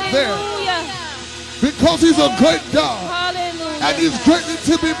right there. Hallelujah. Because he's a great God. Hallelujah. And he's greatly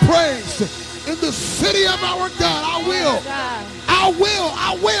to be praised. In the city of our God, I will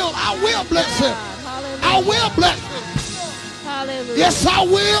bless him. I will bless him. Hallelujah. Yes, I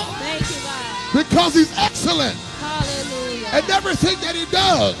will. Thank you, God. Because he's excellent. Hallelujah. And everything that he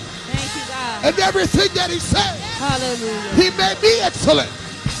does. Thank you, God. And everything that he says. Hallelujah. He made me excellent.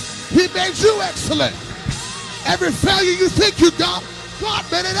 He made you excellent. Every failure you think you got, God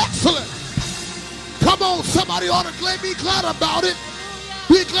made it excellent. Come on, somebody ought to be glad about it.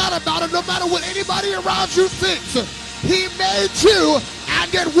 Be glad about it no matter what anybody around you thinks. He made you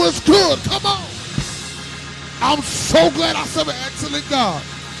and it was good. Come on. I'm so glad I serve an excellent God.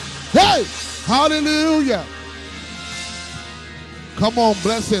 Hey, hallelujah. Come on,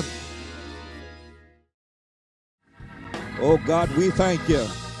 bless him. Oh, God, we thank you.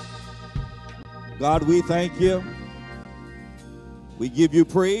 God, we thank you. We give you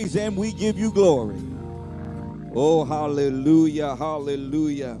praise and we give you glory. Oh, hallelujah,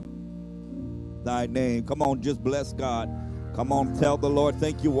 hallelujah. Thy name. Come on, just bless God. Come on, tell the Lord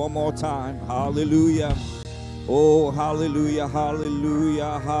thank you one more time. Hallelujah. Oh, hallelujah,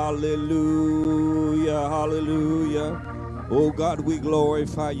 hallelujah, hallelujah, hallelujah. Oh, God, we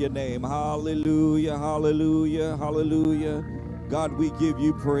glorify your name. Hallelujah, hallelujah, hallelujah. God, we give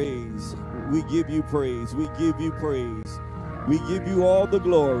you praise. We give you praise. We give you praise. We give you all the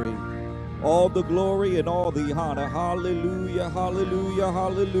glory and all the honor. Hallelujah, hallelujah,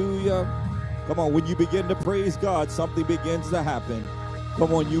 hallelujah. Come on, when you begin to praise God, something begins to happen.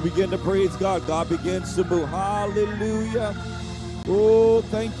 Come on, you begin to praise God, God begins to move. Hallelujah. Oh,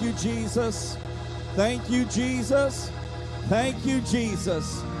 thank you, Jesus. Thank you, Jesus. Thank you,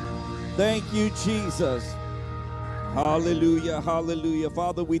 Jesus. Thank you, Jesus. Hallelujah, hallelujah.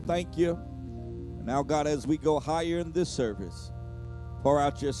 Father, we thank you. Now, God, as we go higher in this service, pour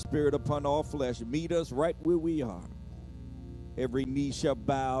out your spirit upon all flesh. Meet us right where we are. Every knee shall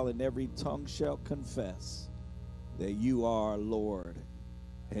bow and every tongue shall confess that you are Lord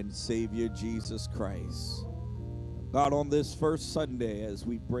and Savior Jesus Christ. God, on this first Sunday, as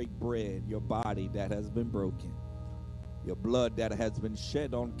we break bread, your body that has been broken, your blood that has been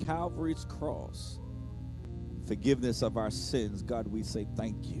shed on Calvary's cross, forgiveness of our sins, God, we say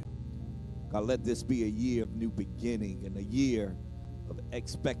thank you. God, let this be a year of new beginning and a year of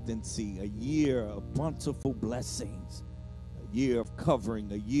expectancy, a year of bountiful blessings, a year of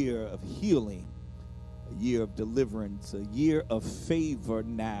covering, a year of healing, a year of deliverance, a year of favor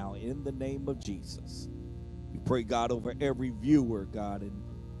now in the name of Jesus. We pray, God, over every viewer, God, and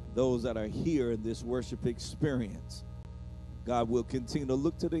those that are here in this worship experience. God, will continue to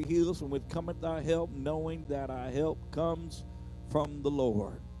look to the hills from which cometh our help, knowing that our help comes from the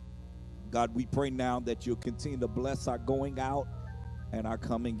Lord. God, we pray now that you'll continue to bless our going out and our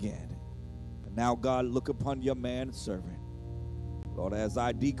coming in. And now, God, look upon your man servant. Lord, as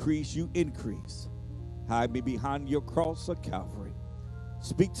I decrease, you increase. Hide me behind your cross of Calvary.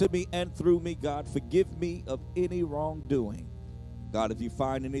 Speak to me and through me, God. Forgive me of any wrongdoing. God, if you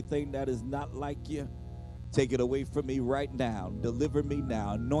find anything that is not like you, take it away from me right now. Deliver me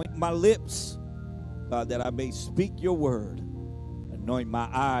now. Anoint my lips, God, that I may speak your word. Anoint my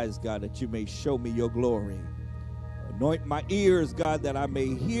eyes, God, that you may show me your glory. Anoint my ears, God, that I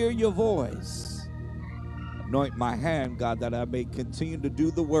may hear your voice. Anoint my hand, God, that I may continue to do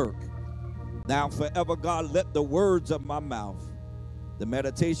the work. Now forever, God, let the words of my mouth, the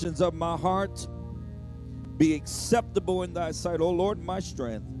meditations of my heart be acceptable in thy sight, O Lord, my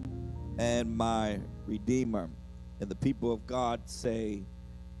strength and my Redeemer. And the people of God say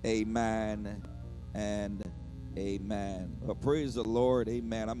amen and amen. Well, praise the Lord.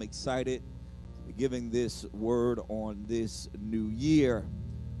 Amen. I'm excited to be giving this word on this new year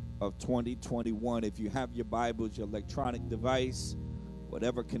of 2021. If you have your Bibles, your electronic device,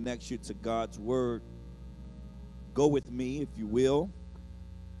 whatever connects you to God's word, go with me, if you will.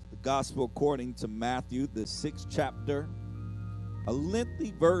 The gospel according to Matthew, the 6th chapter, a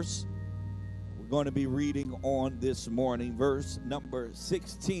lengthy verse we're going to be reading on this morning, verse number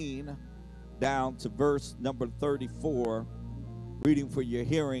 16 down to verse number 34, reading for your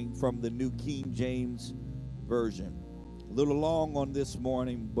hearing from the New King James Version. A little long on this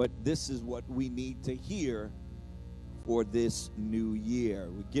morning, but this is what we need to hear for this new year.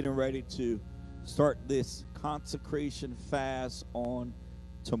 We're getting ready to start this consecration fast on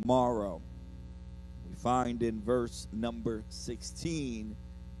tomorrow. We find in verse number 16,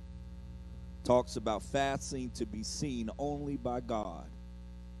 talks about fasting to be seen only by God.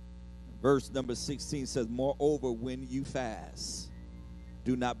 Verse number 16 says, moreover, when you fast,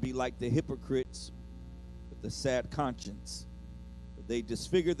 do not be like the hypocrites, the sad conscience. They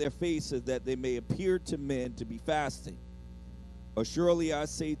disfigure their faces that they may appear to men to be fasting. Surely I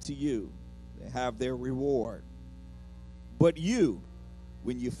say to you, they have their reward. But you,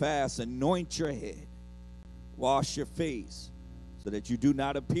 when you fast, anoint your head, wash your face, so that you do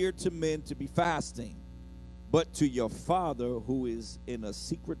not appear to men to be fasting, but to your Father who is in a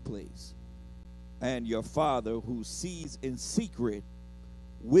secret place. And your Father who sees in secret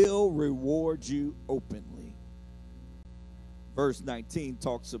will reward you openly. Verse 19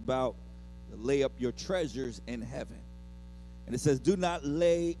 talks about lay up your treasures in heaven. And it says, do not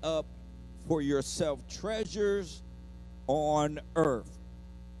lay up for yourself treasures on earth,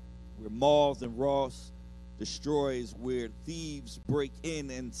 where moths and rust destroys, where thieves break in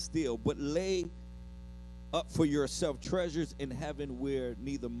and steal. But lay up for yourself treasures in heaven, where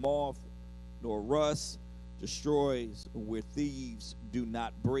neither moth nor rust destroys, where thieves do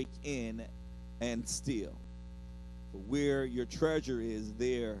not break in and steal. For where your treasure is,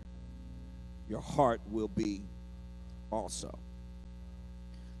 there your heart will be also.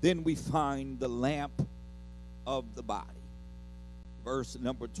 Then we find the lamp of the body. Verse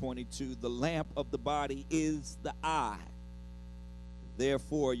number 22, the lamp of the body is the eye.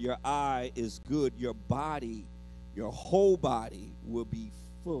 Therefore, your eye is good. Your body, your whole body will be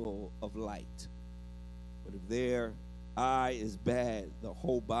full of light. But if their eye is bad, the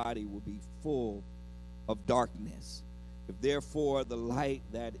whole body will be full of darkness. If therefore the light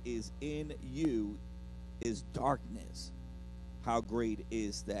that is in you is darkness, how great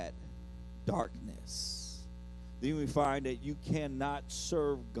is that darkness? Then we find that you cannot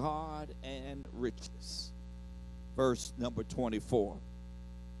serve God and riches. Verse number 24.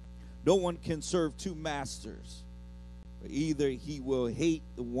 No one can serve two masters, for either he will hate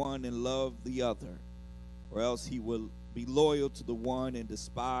the one and love the other, or else he will be loyal to the one and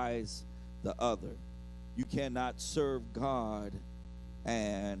despise the other. You cannot serve God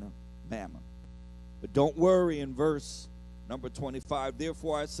and mammon. But don't worry in verse number 25.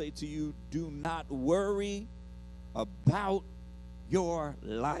 Therefore I say to you, do not worry about your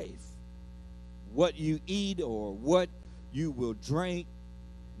life, what you eat or what you will drink,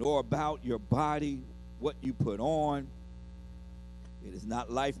 nor about your body, what you put on. It is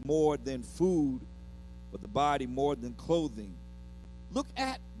not life more than food, but the body more than clothing. Look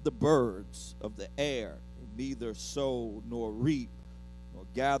at the birds of the air. They neither sow nor reap nor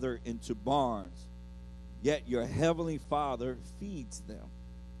gather into barns, yet your heavenly Father feeds them.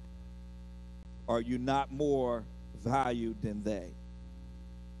 Are you not more valued than they?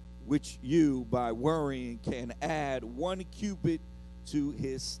 Which you, by worrying, can add 1 cubit to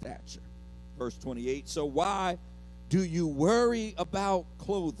his stature. Verse 28, so why do you worry about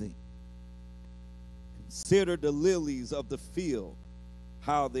clothing? Consider the lilies of the field,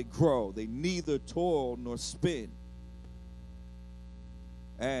 how they grow. They neither toil nor spin.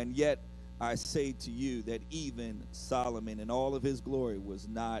 And yet I say to you that even Solomon in all of his glory was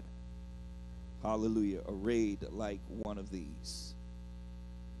not, hallelujah, arrayed like one of these.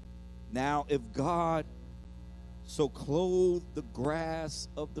 Now, if God so clothed the grass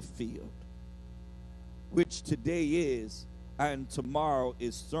of the field, which today is and tomorrow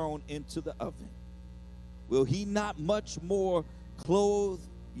is thrown into the oven, will he not much more clothe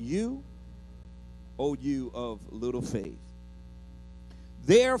you, O you of little faith?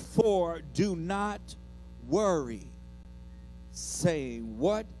 Therefore, do not worry, saying,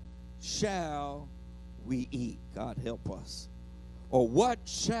 what shall we eat? God help us. Or what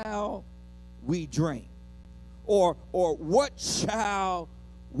shall we drink? Or what shall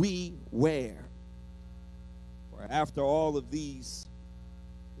we wear? For after all of these,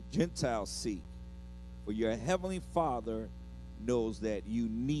 the Gentiles seek. For your heavenly Father knows that you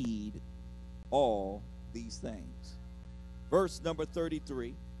need all these things. Verse number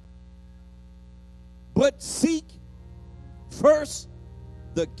 33. But seek first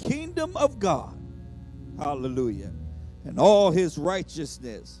the kingdom of God. Hallelujah. And all his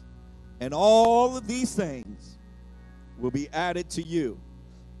righteousness. And all of these things will be added to you.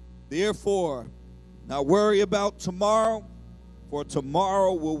 Therefore, not worry about tomorrow, for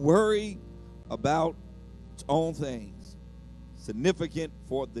tomorrow will worry about its own things. Significant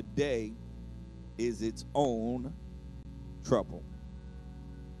for the day is its own trouble.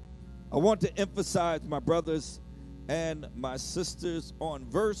 I want to emphasize, my brothers and my sisters, on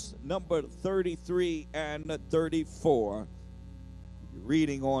verse number 33 and 34.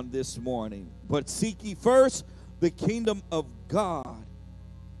 Reading on this morning. But seek ye first the kingdom of God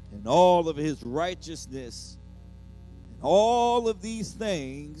and all of his righteousness, and all of these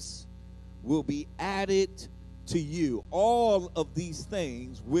things will be added to you. All of these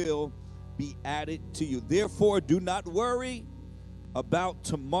things will be added to you. Therefore, do not worry about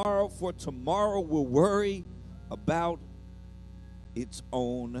tomorrow, for tomorrow will worry about its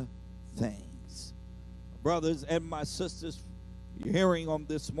own things. Brothers and my sisters, you're hearing on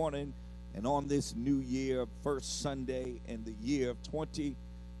this morning and on this new year, first Sunday in the year of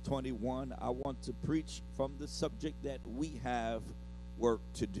 2021, I want to preach from the subject that we have work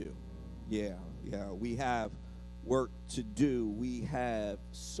to do. Yeah, we have work to do. We have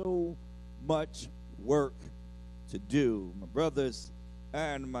so much work to do. My brothers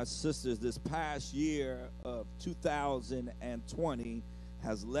and my sisters, this past year of 2020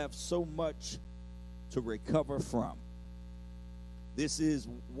 has left so much to recover from. This is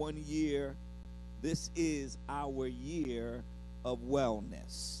one year, this is our year of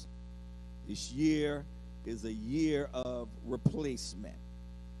wellness. This year is a year of replacement.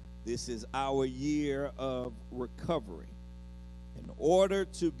 This is our year of recovery. In order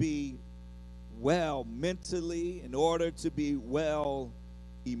to be well mentally, in order to be well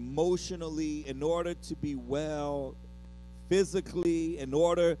emotionally, in order to be well physically, in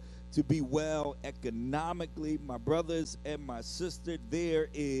order to be well economically, my brothers and my sisters, there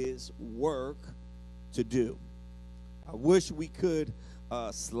is work to do. I wish we could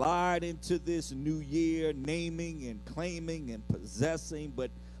slide into this new year naming and claiming and possessing,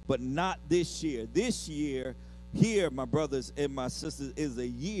 but not this year. This year, here, my brothers and my sisters, is a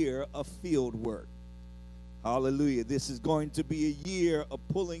year of field work. Hallelujah. This is going to be a year of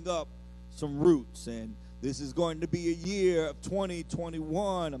pulling up some roots, and this is going to be a year of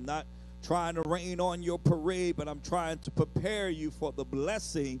 2021. I'm not trying to rain on your parade, but I'm trying to prepare you for the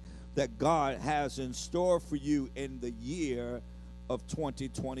blessing that God has in store for you in the year of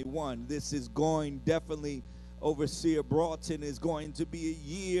 2021. This is going definitely, Overseer Broughton, is going to be a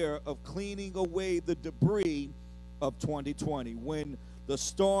year of cleaning away the debris of 2020. When the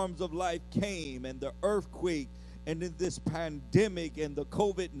storms of life came and the earthquake and then this pandemic and the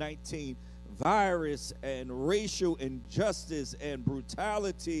COVID-19 virus and racial injustice and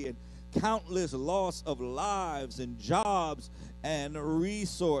brutality and countless loss of lives and jobs and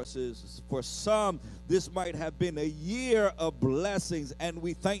resources. For some, this might have been a year of blessings, and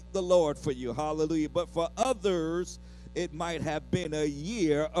we thank the Lord for you. Hallelujah. But for others, it might have been a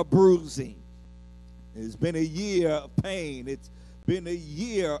year of bruising. It's been a year of pain. It's been a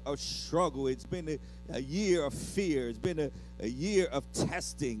year of struggle. It's been a year of fear. It's been a year of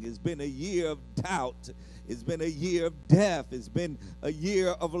testing. It's been a year of doubt. It's been a year of death. It's been a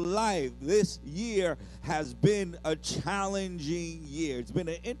year of life. This year has been a challenging year. It's been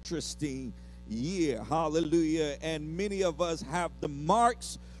an interesting year. Hallelujah. And many of us have the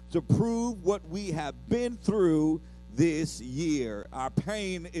marks to prove what we have been through this year. Our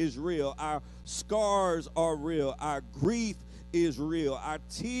pain is real. Our scars are real. Our grief is real. Our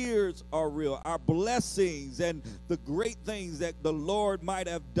tears are real. Our blessings and the great things that the Lord might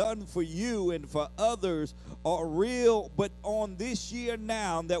have done for you and for others are real. But on this year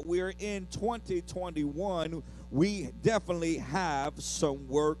now that we're in 2021, we definitely have some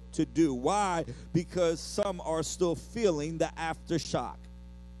work to do. Why? Because some are still feeling the aftershock.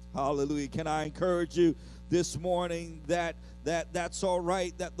 Hallelujah. Can I encourage you this morning that's all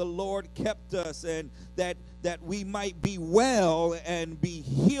right, that the Lord kept us, and that we might be well and be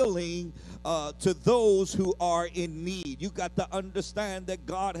healing to those who are in need. You got to understand that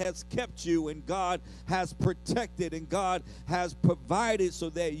God has kept you, and God has protected, and God has provided so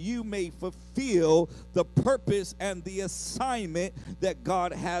that you may fulfill the purpose and the assignment that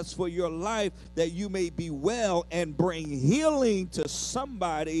God has for your life, that you may be well and bring healing to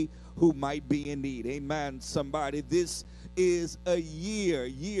somebody who might be in need. Amen, somebody. This is a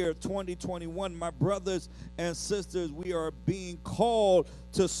year 2021. My brothers and sisters, we are being called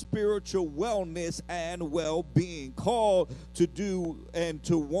to spiritual wellness and well-being, called to do and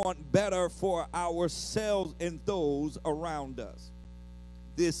to want better for ourselves and those around us.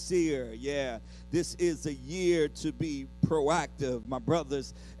 This year, this is a year to be proactive, my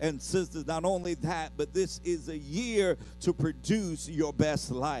brothers and sisters. Not only that, but this is a year to produce your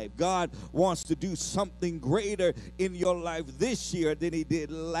best life. God wants to do something greater in your life this year than he did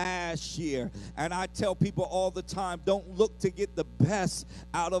last year. And I tell people all the time, don't look to get the best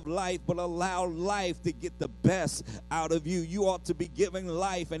out of life, but allow life to get the best out of you. You ought to be giving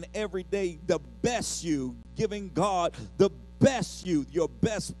life and every day the best you, giving God the best you, your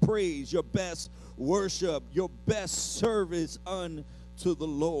best praise, your best worship, your best service unto the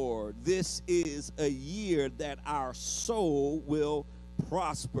Lord. This is a year that our soul will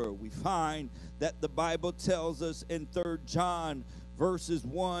prosper. We find that the Bible tells us in 3 John verses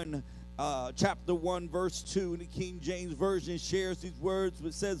 1 chapter 1, verse 2 in the King James Version shares these words.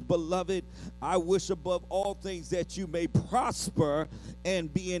 It says, "Beloved, I wish above all things that you may prosper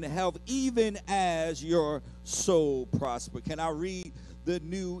and be in health, even as your soul prosper." Can I read the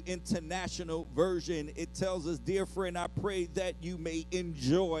New International Version? It tells us, "Dear friend, I pray that you may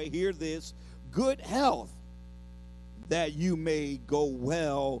enjoy," hear this, "good health, that you may go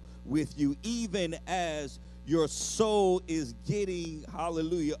well with you, even as your soul is getting,"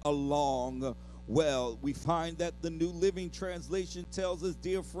 hallelujah, "along well." We find that the New Living Translation tells us,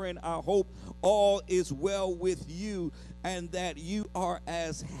 "Dear friend, I hope all is well with you and that you are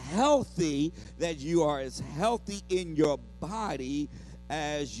as healthy in your body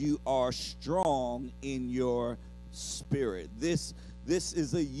as you are strong in your spirit." This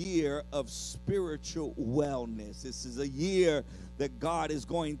is a year of spiritual wellness. This is a year that God is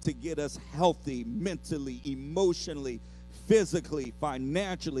going to get us healthy mentally, emotionally, physically,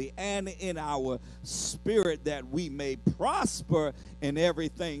 financially, and in our spirit, that we may prosper in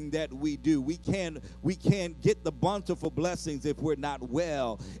everything that we do. We can't get the bountiful blessings if we're not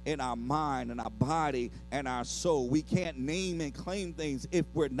well in our mind and our body and our soul. We can't name and claim things if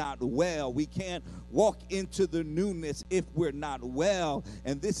we're not well. We can't walk into the newness if we're not well.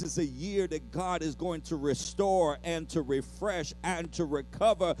 And this is a year that God is going to restore and to refresh and to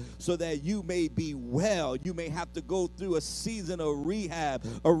recover so that you may be well. You may have to go through a season of rehab,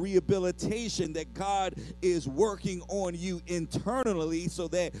 a rehabilitation, that God is working on you internally so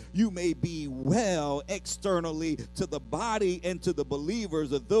that you may be well externally to the body and to the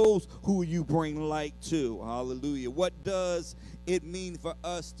believers of those who you bring light to. Hallelujah. What does it mean for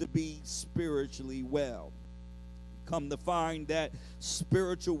us to be spiritually well? Come to find that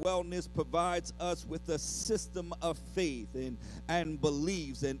spiritual wellness provides us with a system of faith and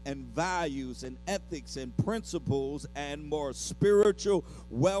beliefs and values and ethics and principles and more. Spiritual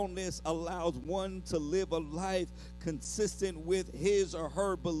wellness allows one to live a life consistent with his or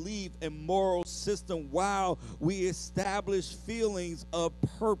her belief and moral system while we establish feelings of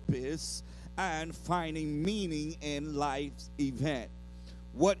purpose and finding meaning in life's event.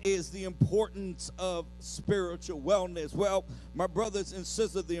 What is the importance of spiritual wellness? Well, my brothers and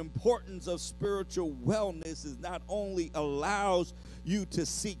sisters, the importance of spiritual wellness is not only allows you to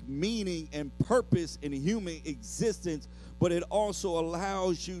seek meaning and purpose in human existence, but it also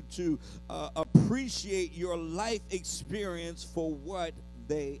allows you to appreciate your life experience for what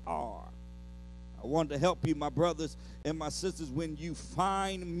they are. I want to help you, my brothers and my sisters. When you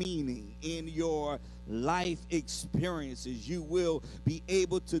find meaning in your life experiences, you will be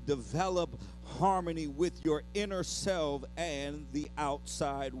able to develop harmony with your inner self and the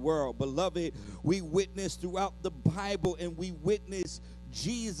outside world. Beloved, we witness throughout the Bible, and we witness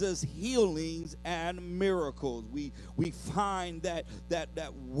Jesus' healings and miracles. We find that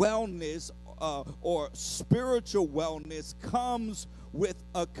wellness or spiritual wellness comes with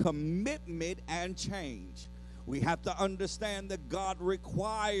a commitment and change. We have to understand that God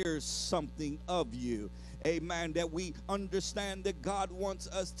requires something of you. Amen. That we understand that God wants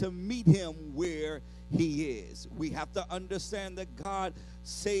us to meet him where he is. We have to understand that God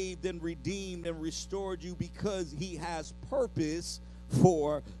saved and redeemed and restored you because he has purpose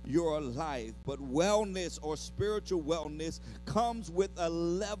for your life. But wellness or spiritual wellness comes with a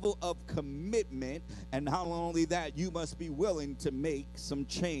level of commitment, and not only that, you must be willing to make some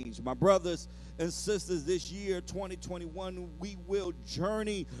change. My brothers and sisters, this year 2021, we will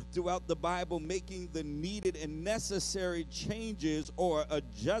journey throughout the Bible, making the needed and necessary changes or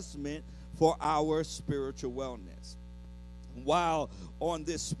adjustment for our spiritual wellness. While on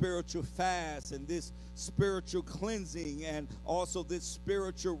this spiritual fast and this spiritual cleansing and also this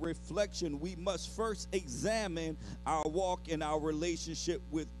spiritual reflection, we must first examine our walk and our relationship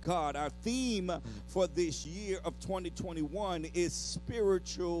with God. Our theme for this year of 2021 is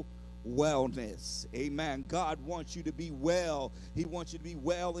spiritual wellness. Amen. God wants you to be well. He wants you to be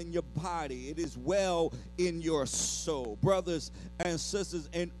well in your body. It is well in your soul. Brothers and sisters,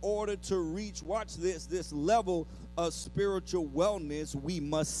 in order to reach, watch this level of spiritual wellness, we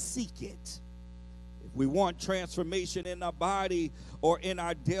must seek it. If we want transformation in our body or in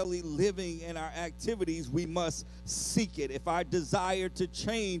our daily living and our activities, we must seek it. If I desire to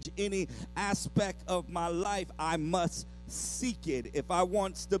change any aspect of my life, I must seek it. If I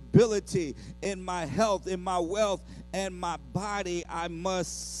want stability in my health, in my wealth, and my body, I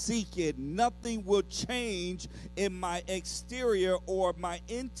must seek it. Nothing will change in my exterior or my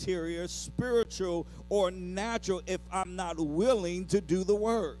interior, spiritual or natural, if I'm not willing to do the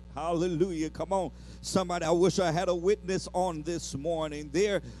work. Hallelujah. Come on, somebody. I wish I had a witness on this morning.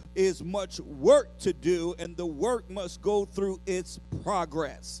 There is much work to do, and the work must go through its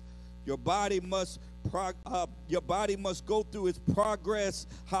progress. Your body must go through its progress,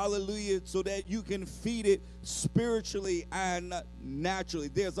 hallelujah, so that you can feed it spiritually and naturally.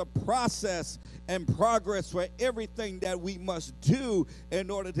 There's a process and progress for everything that we must do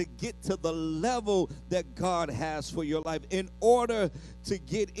in order to get to the level that God has for your life. In order to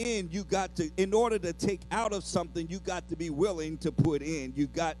get in, in order to take out of something, you got to be willing to put in. You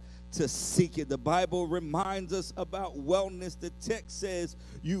got to seek it. The Bible reminds us about wellness. The text says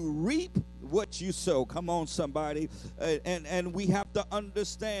you reap what you sow. Come on, somebody. And we have to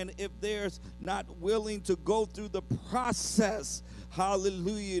understand, if there's not willing to go through the process,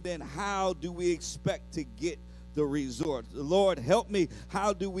 hallelujah, then how do we expect to get the result? Lord, help me.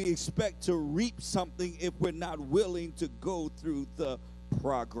 How do we expect to reap something if we're not willing to go through the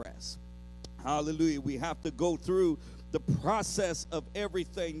progress? Hallelujah. We have to go through the process of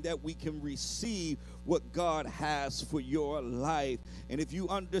everything that we can receive what God has for your life. And if you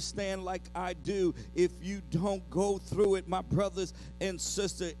understand like I do, if you don't go through it, my brothers and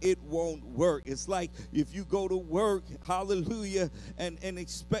sisters, it won't work. It's like if you go to work, hallelujah, and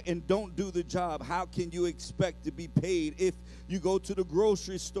expect and don't do the job, how can you expect to be paid? If you go to the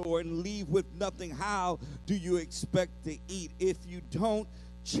grocery store and leave with nothing, how do you expect to eat? If you don't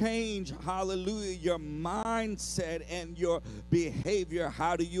change, hallelujah, your mindset and your behavior,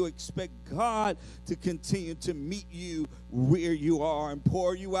 how do you expect God to continue to meet you where you are and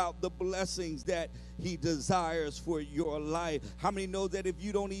pour you out the blessings that He desires for your life? How many know that if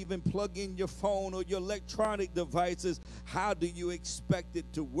you don't even plug in your phone or your electronic devices, how do you expect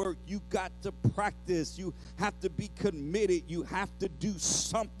it to work? You got to practice. You have to be committed. You have to do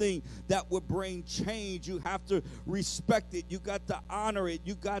something that will bring change. You have to respect it. You got to honor it.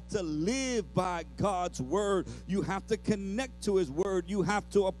 You got to live by God's word. You have to connect to His word. You have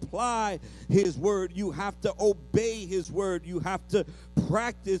to apply His word. You have to obey His word. You have to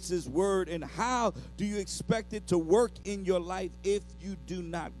practice His word. And how do you expect it to work in your life if you do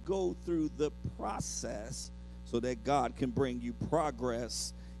not go through the process so that God can bring you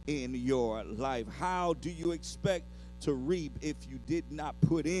progress in your life? How do you expect to reap if you did not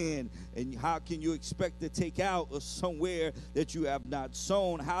put in? And how can you expect to take out of somewhere that you have not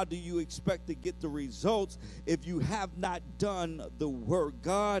sown? How do you expect to get the results if you have not done the work?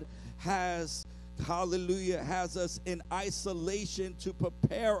 God has, hallelujah, has us in isolation to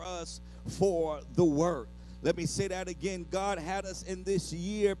prepare us for the work. Let me say that again. God had us in this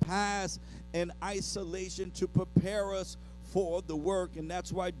year past in isolation to prepare us for the work. And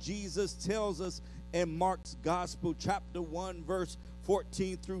that's why Jesus tells us in Mark's Gospel, chapter 1, verse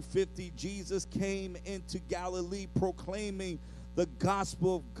 14 through 50, Jesus came into Galilee proclaiming the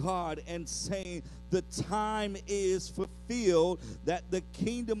gospel of God and saying, the time is fulfilled, that the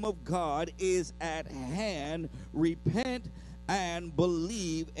kingdom of God is at hand. Repent and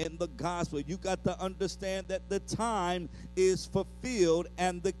believe in the gospel. You got to understand that the time is fulfilled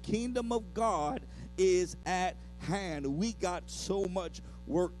and the kingdom of God is at hand. We got so much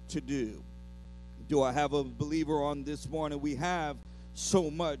work to do. Do I have a believer on this morning? We have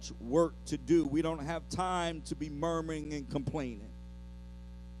so much work to do. We don't have time to be murmuring and complaining.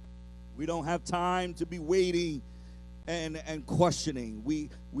 We don't have time to be waiting and questioning.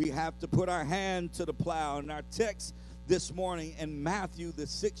 We have to put our hand to the plow. And our text this morning in Matthew, the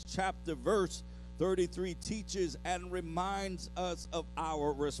 6th chapter, verse 33, teaches and reminds us of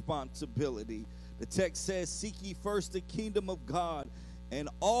our responsibility. The text says, seek ye first the kingdom of God, and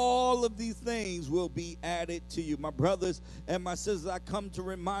all of these things will be added to you. My brothers and my sisters, I come to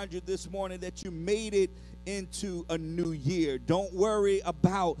remind you this morning that you made it into a new year. Don't worry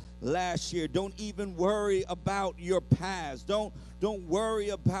about last year. Don't even worry about your past. Don't worry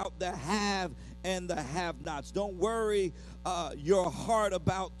about the have and the have-nots. Don't worry your heart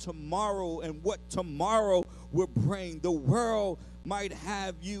about tomorrow and what tomorrow will bring. The world might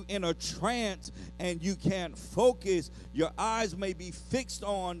have you in a trance and you can't focus. Your eyes may be fixed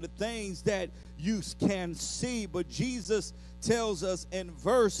on the things that you can see, but Jesus tells us in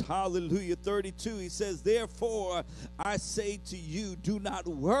verse, hallelujah, 32, he says, therefore I say to you, do not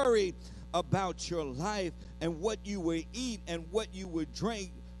worry about your life and what you will eat and what you will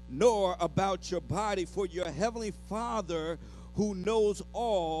drink, nor about your body, for your heavenly Father who knows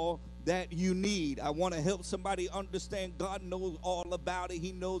all that you need. I want to help somebody understand God knows all about it.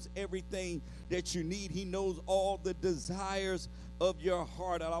 He knows everything that you need. He knows all the desires of your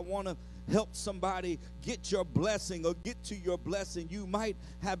heart. And I want to help somebody get your blessing or get to your blessing. You might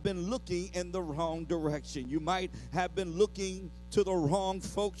have been looking in the wrong direction. You might have been looking to the wrong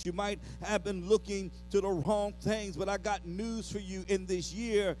folks. You might have been looking to the wrong things. But I got news for you in this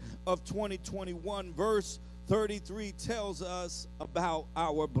year of 2021. Verse 33 tells us about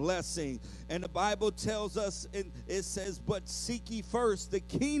our blessing. And the Bible tells us, and it says, but seek ye first the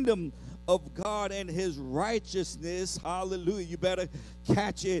kingdom of God and his righteousness. Hallelujah. You better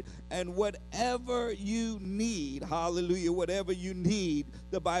catch it. And whatever you need, hallelujah, whatever you need,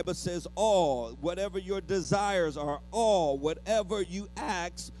 the Bible says all, whatever your desires are, all, whatever you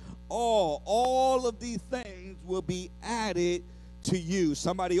ask, all of these things will be added to you.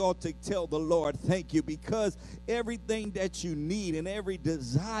 Somebody ought to tell the Lord thank you, because everything that you need and every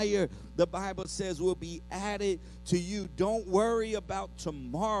desire, the Bible says, will be added to you. Don't worry about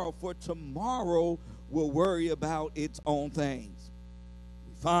tomorrow, for tomorrow will worry about its own things.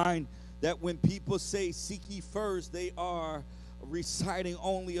 We find that when people say seek ye first, they are reciting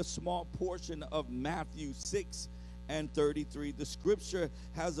only a small portion of Matthew 6 and 33. The scripture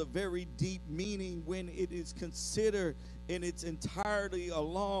has a very deep meaning when it is considered in its entirety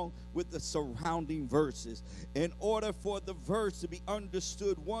along with the surrounding verses. In order for the verse to be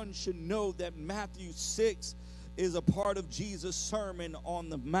understood, one should know that Matthew 6 is a part of Jesus' Sermon on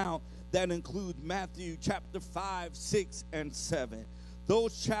the Mount that includes Matthew chapter 5, 6, and 7.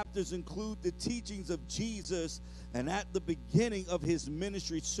 Those chapters include the teachings of Jesus, and at the beginning of his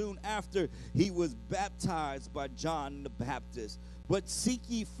ministry, soon after he was baptized by John the Baptist. But seek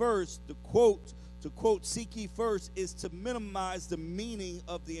ye first, to quote, seek ye first is to minimize the meaning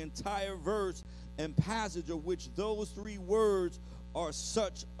of the entire verse and passage, of which those three words are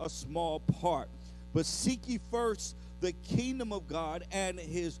such a small part. But seek ye first the kingdom of God and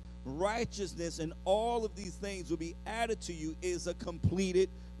his righteousness, and all of these things will be added to you, is a completed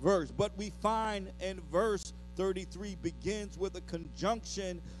verse. But we find in verse 33 begins with a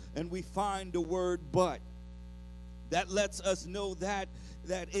conjunction, and we find the word but. That lets us know that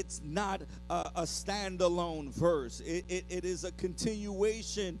it's not a standalone verse. It is a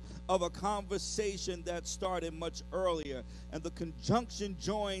continuation of a conversation that started much earlier. And the conjunction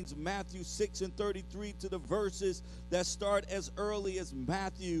joins Matthew 6 and 33 to the verses that start as early as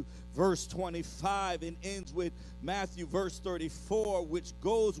Matthew verse 25 and ends with Matthew verse 34, which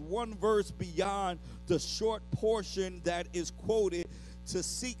goes one verse beyond the short portion that is quoted. To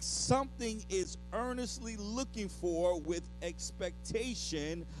seek something is earnestly looking for with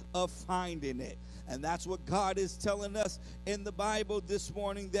expectation of finding it. And that's what God is telling us in the Bible this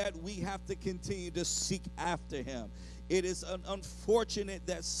morning, that we have to continue to seek after him. It is unfortunate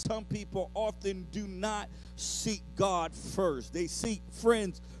that some people often do not seek God first. They seek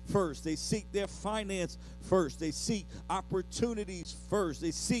friends first. They seek their finance first. They seek opportunities first.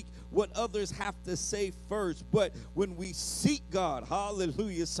 They seek what others have to say first. But when we seek God,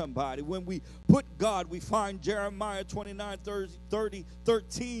 hallelujah, somebody, when we put God, we find Jeremiah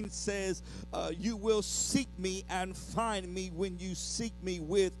 29:13 says, you will seek me and find me when you seek me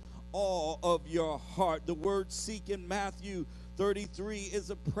with all of your heart. The word seek in Matthew 33 is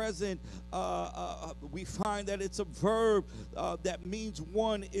a present. We find that it's a verb that means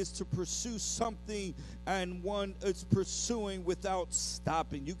one is to pursue something and one is pursuing without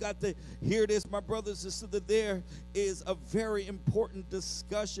stopping. You got to hear this, my brothers and sisters. There is a very important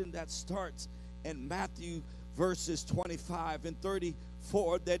discussion that starts in Matthew verses 25 and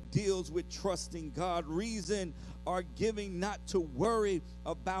 34 that deals with trusting God. Reason are giving not to worry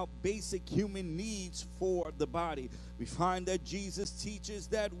about basic human needs for the body. We find that Jesus teaches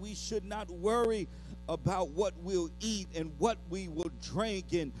that we should not worry about what we'll eat and what we will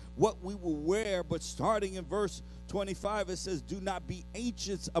drink and what we will wear. But starting in verse 25, it says, do not be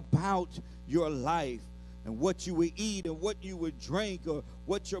anxious about your life and what you will eat and what you will drink, or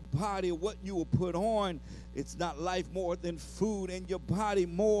what your body or what you will put on. It's not life more than food, and your body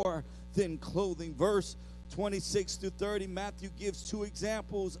more than clothing. Verse 26 to 30, Matthew gives two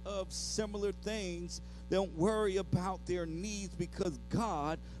examples of similar things. Don't worry about their needs, because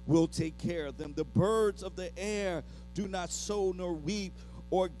God will take care of them. The birds of the air do not sow nor reap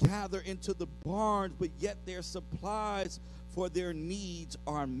or gather into the barns, but yet their supplies for their needs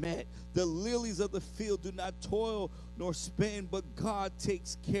are met. The lilies of the field do not toil nor spin, but God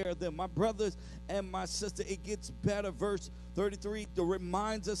takes care of them. My brothers and my sister, it gets better. Verse 33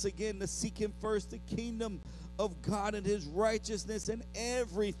 reminds us again to seek him first, the kingdom of God and his righteousness, and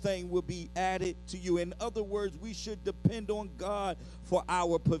everything will be added to you. In other words, we should depend on God for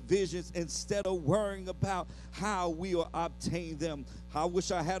our provisions instead of worrying about how we will obtain them. I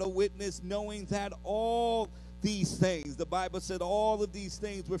wish I had a witness knowing that all these things, the Bible said all of these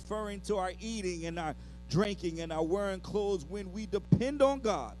things, referring to our eating and our drinking and our wearing clothes, when we depend on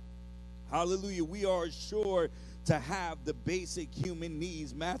God, hallelujah, we are assured to have the basic human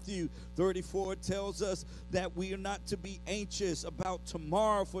needs. Matthew 34 tells us that we are not to be anxious about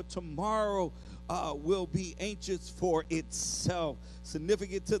tomorrow, for tomorrow will be anxious for itself,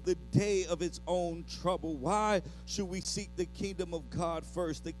 significant to the day of its own trouble. Why should we seek the kingdom of God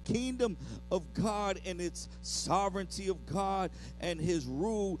first? The kingdom of God and its sovereignty of God and his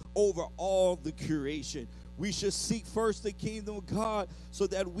rule over all the creation. We should seek first the kingdom of God so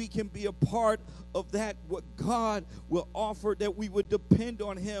that we can be a part of that, what God will offer, that we would depend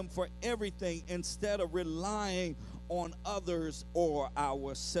on him for everything instead of relying on others or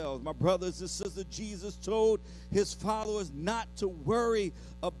ourselves. My brothers and sisters, Jesus told his followers not to worry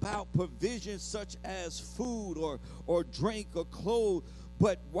about provisions such as food or drink or clothes.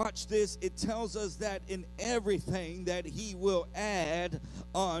 But watch this, it tells us that in everything that he will add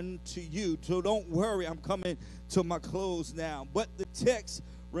unto you. So don't worry, I'm coming to my close now. But the text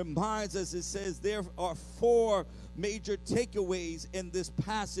reminds us, it says there are 4 major takeaways in this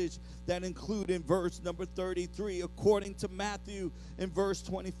passage that include in verse number 33. According to Matthew in verse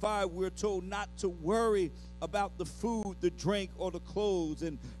 25, we're told not to worry about the food, the drink, or the clothes.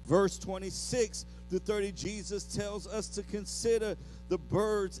 In verse 26 to 30, Jesus tells us to consider the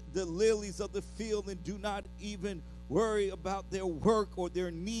birds, the lilies of the field, and do not even worry about their work or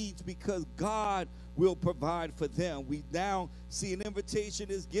their needs, because God will provide for them. We now see an invitation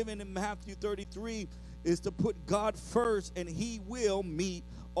is given in Matthew 33 is to put God first, and he will meet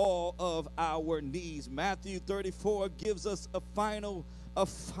all of our needs. Matthew 34 gives us a final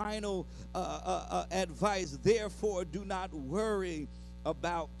advice. Therefore, do not worry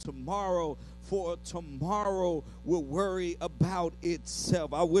about tomorrow, for tomorrow will worry about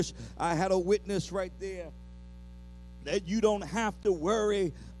itself. I wish I had a witness right there that you don't have to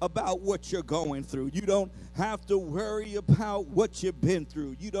worry about what you're going through. You don't have to worry about what you've been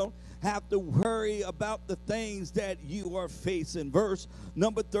through. You don't have to worry about the things that you are facing. Verse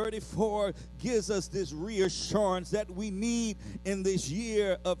number 34 gives us this reassurance that we need in this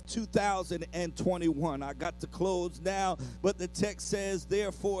year of 2021. I got to close now, but the text says,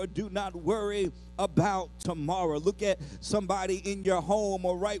 therefore, do not worry about tomorrow. Look at somebody in your home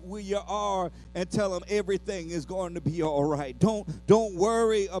or right where you are and tell them everything is going to be all right. Don't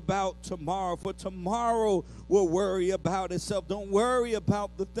worry about tomorrow, for tomorrow will worry about itself. Don't worry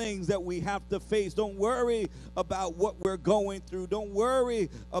about the things that we have to face. Don't worry about what we're going through. Don't worry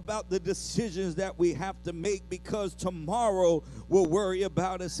about the decisions that we have to make, because tomorrow will worry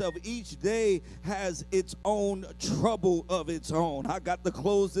about itself. Each day has its own trouble of its own. I got to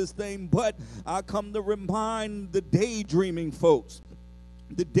close this thing, but I come to remind the daydreaming folks,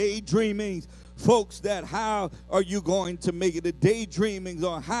 the daydreaming folks, that how are you going to make it? The daydreaming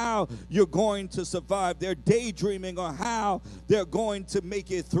on how you're going to survive. They're daydreaming on how they're going to make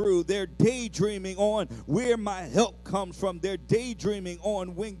it through. They're daydreaming on where my help comes from. They're daydreaming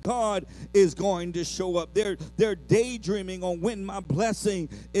on when God is going to show up. They're daydreaming on when my blessing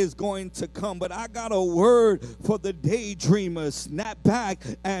is going to come. But I got a word for the daydreamers. Snap back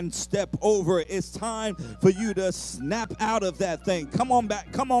and step over it. It's time for you to snap out of that thing. Come on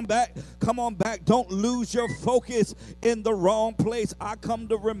back. Come on back. Come on back. Don't lose your focus in the wrong place. I come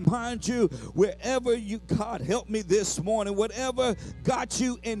to remind you, wherever you, God help me this morning, whatever got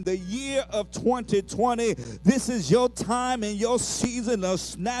you in the year of 2020, this is your time and your season to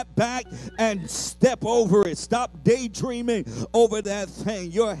snap back and step over it. Stop daydreaming over that thing.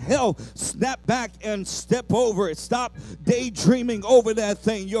 Your health, snap back and step over it. Stop daydreaming over that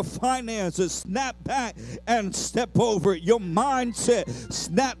thing. Your finances, snap back and step over it. Your mindset,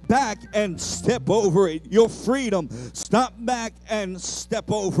 snap back and step over it. Your freedom, stop back and step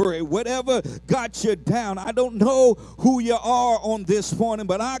over it. Whatever got you down, I don't know who you are on this morning,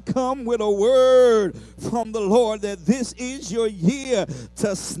 but I come with a word from the Lord that this is your year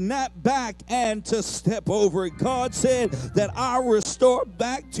to snap back and to step over it. God said that I'll restore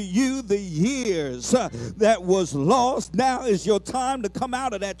back to you the years that was lost. Now is your time to come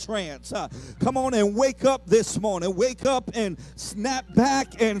out of that trance. Come on and wake up this morning. Wake up and snap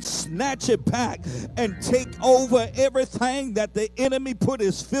back and snatch it back and take over everything that the enemy put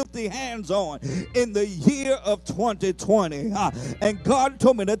his filthy hands on in the year of 2020. And God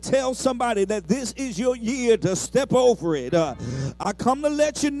told me to tell somebody that this is your year to step over it. I come to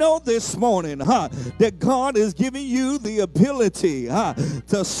let you know this morning that God is giving you the ability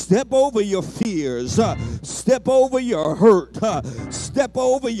to step over your fears, step over your hurt, step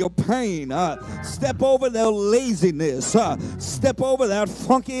over your pain, step over that laziness, step over that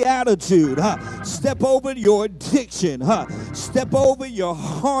funky attitude, attitude. Step over your addiction. Step over your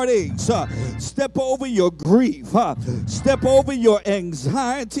heartaches. Step over your grief. Step over your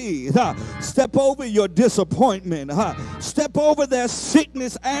anxiety. Step over your disappointment. Step over that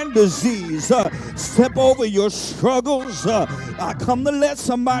sickness and disease. Step over your struggles. I come to let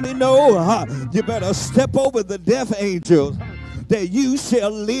somebody know you better step over the death angels, that you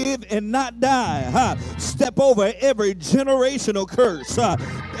shall live and not die. Step over every generational curse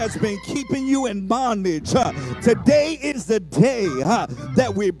that's been keeping you in bondage. Today is the day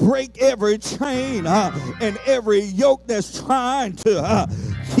that we break every chain and every yoke that's trying to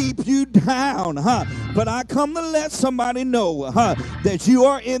keep you down. But I come to let somebody know that you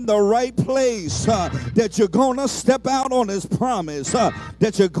are in the right place, that you're going to step out on his promise,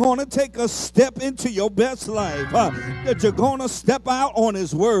 that you're going to take a step into your best life, that you're going to step out on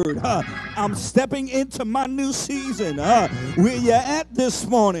his word. I'm stepping into my new season. Where you at this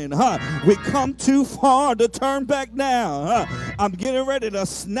morning? We come too far to turn back now. I'm getting ready to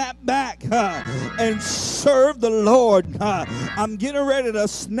snap back and serve the Lord. I'm getting ready to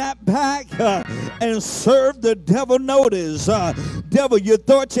snap back and serve the devil. Notice, devil, you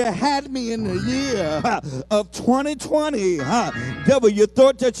thought you had me in the year of 2020. Devil, you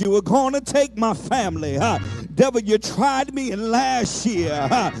thought that you were going to take my family. Devil, you tried me in last year.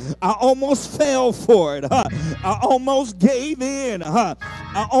 I almost fell for it. I almost gave in. I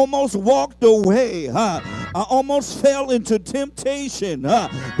almost walked away. I almost fell into temptation.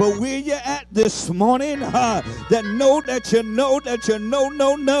 But where you at this morning? That know that you know that you know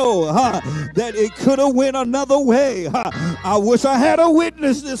that it could have went another way. I wish I had a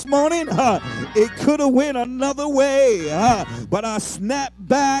witness this morning. It could have went another way. But I snapped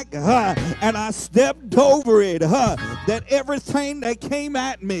back and I stepped over it. That everything that came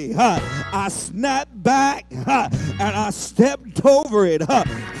at me, I snapped back and I stepped over it.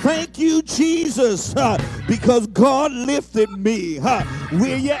 Thank you, Jesus, because God lifted me.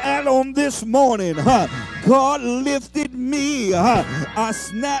 Where you at on this morning? God lifted me. I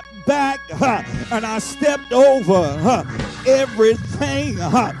snapped back and I stepped over everything.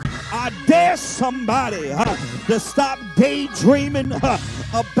 I dare somebody to stop daydreaming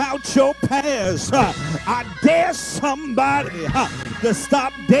about your past. I dare somebody to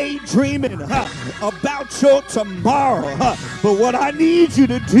stop daydreaming about your tomorrow. But what I need you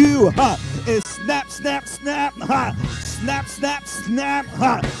to do is snap, snap, snap, snap, snap,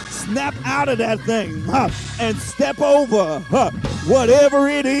 snap, snap out of that thing and step over whatever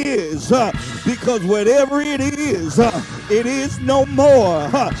it is, because whatever it is no more.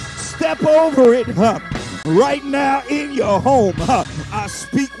 Step over it right now in your home. I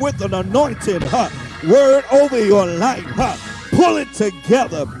speak with an anointed word over your life. Pull it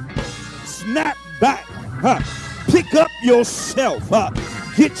together. Snap back. Pick up yourself.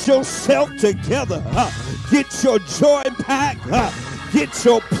 Get yourself together. Get your joy back. Get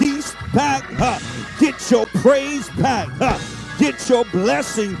your peace back. Get your praise back. Get your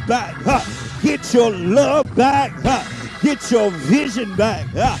blessing back. Get your love back. Get your vision back.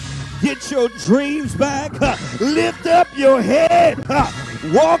 Get your dreams back. Lift up your head.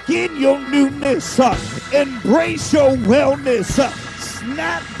 Walk in your newness. Embrace your wellness.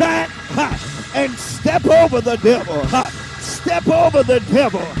 Snap back and step over the devil. Step over the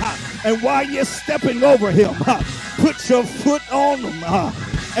devil. And while you're stepping over him, put your foot on him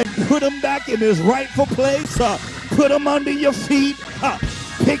and put him back in his rightful place. Put him under your feet.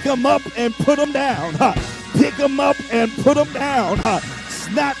 Pick him up and put him down. Pick him up and put him down.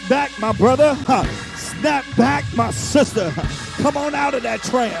 Snap back, my brother. Snap back, my sister. Come on out of that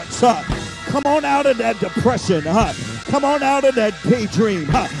trance. Come on out of that depression. Come on out of that daydream.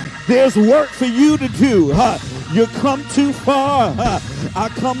 There's work for you to do. You come too far. I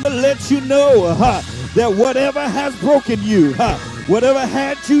come to let you know that whatever has broken you, whatever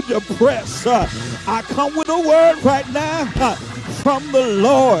had you depressed, I come with a word right now from the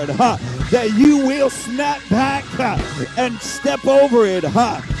Lord that you will snap back and step over it.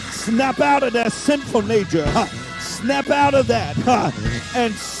 Snap out of that sinful nature. Snap out of that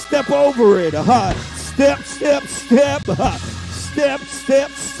and step over it. Step, step, step. Step,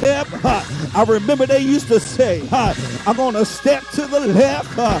 step, step. I remember they used to say, I'm going to step to the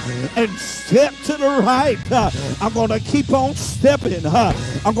left and step to the right. I'm going to keep on stepping.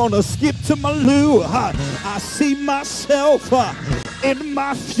 I'm going to skip to my loo. I see myself in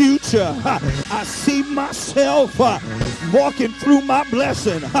my future. I see myself walking through my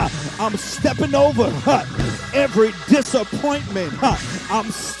blessing. I'm stepping over every disappointment. I'm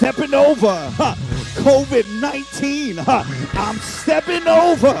stepping over COVID-19. I'm stepping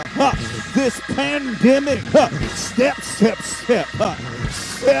over this pandemic. Step, step, step.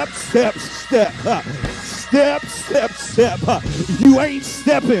 Step, step, step. Step, step, step. You ain't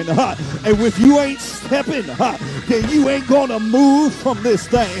stepping. And if you ain't stepping, then you ain't gonna move from this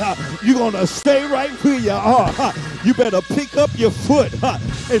thing. You're gonna stay right where you are. You better pick up your foot.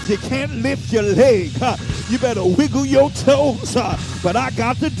 If you can't lift your leg, you better wiggle your toes. But I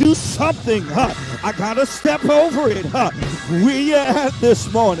got to do something. I got to step over it. Where you at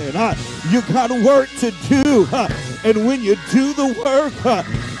this morning? You got work to do. And when you do the work,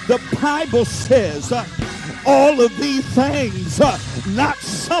 the Bible says, all of these things, not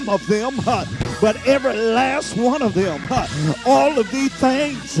some of them, but every last one of them, all of these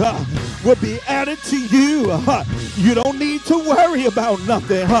things will be added to you. You don't need to worry about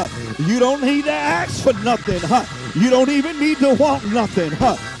nothing. You don't need to ask for nothing. You don't even need to want nothing.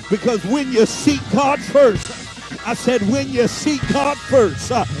 Because when you seek God first, I said when you seek God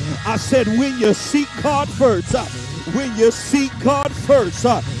first, I said when you seek God first, when you seek God first,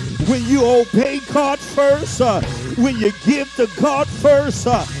 when you obey God first, when you give to God first,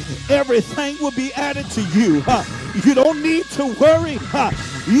 everything will be added to you. You don't need to worry.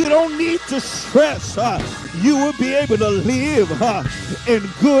 You don't need to stress. You will be able to live in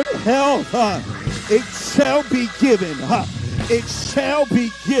good health. It shall be given. It shall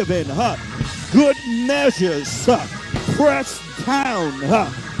be given. Good measures, pressed down,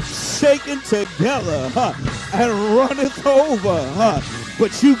 shaken together, and runneth over.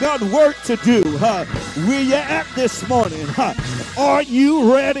 But you got work to do. Where you at this morning? Are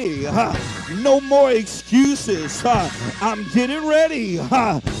you ready? No more excuses. I'm getting ready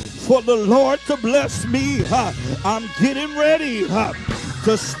for the Lord to bless me. I'm getting ready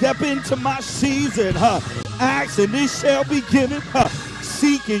to step into my season. Ask and it shall be given.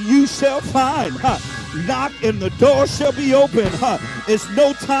 Seek and you shall find. Knock and the door shall be open. It's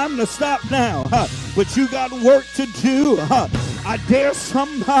no time to stop now. But you got work to do. I dare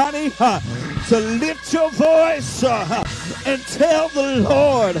somebody to lift your voice and tell the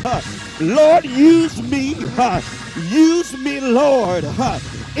Lord, Lord, use me. Use me, Lord.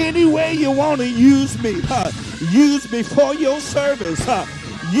 Any way you want to use me. Use me for your service.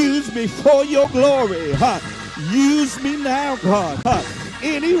 Use me for your glory. Use me now, God.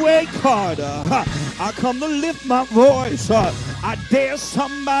 Anyway, God, I come to lift my voice. I dare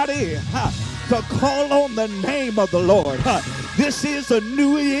somebody to call on the name of the Lord. This is a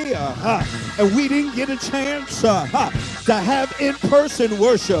new year, and we didn't get a chance to have in-person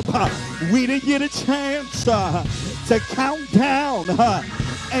worship. We didn't get a chance to count down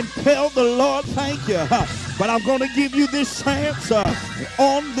and tell the Lord thank you. But I'm going to give you this chance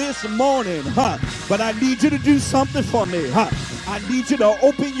on this morning. But I need you to do something for me. I need you to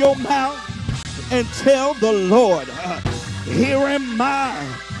open your mouth and tell the Lord, here am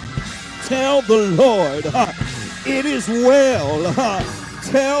I. Tell the Lord, it is well.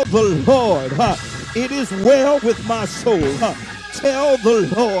 Tell the Lord, it is well with my soul. Tell the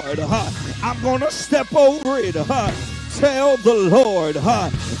Lord, I'm going to step over it. Tell the Lord,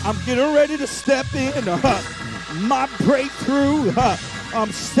 I'm getting ready to step in. My breakthrough,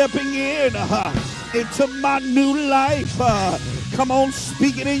 I'm stepping in into my new life. Come on,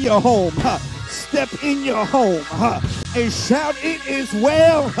 speak it in your home. Step in your home and shout, it is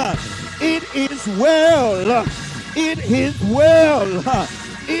well. It is well. It is well.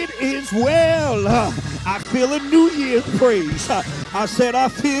 It is well. I feel a New Year's praise. I said I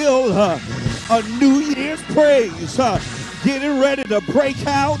feel a New Year's praise getting ready to break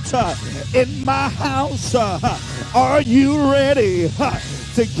out in my house. Are you ready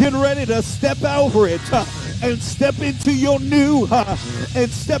to get ready to step over it and step into your new and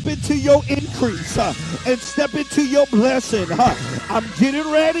step into your increase and step into your blessing? I'm getting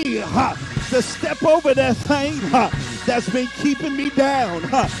ready to step over that thing that's been keeping me down,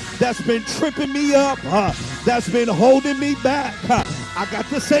 that's been tripping me up, that's been holding me back. I got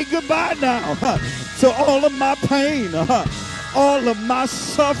to say goodbye now to all of my pain, all of my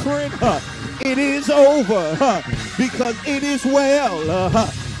suffering. It is over because it is well.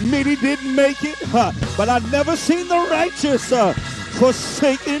 Many didn't make it, but I never seen the righteous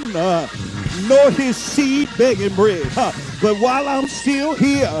forsaken, nor his seed begging bread. But while I'm still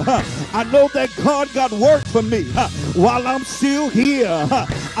here, I know that God got work for me. While I'm still here,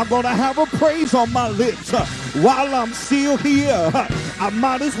 I'm going to have a praise on my lips. While I'm still here, I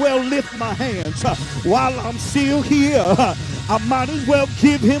might as well lift my hands. While I'm still here, I might as well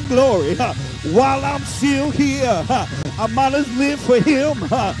give him glory. While I'm still here, I might as well live for him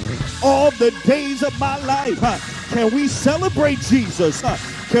all the days of my life. Can we celebrate Jesus?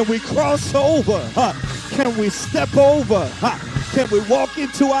 Can we cross over? Can we step over? Can we walk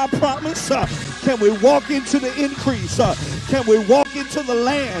into our promise? Can we walk into the increase? Can we walk into the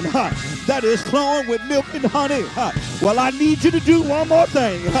land that is flowing with milk and honey? Well, I need you to do one more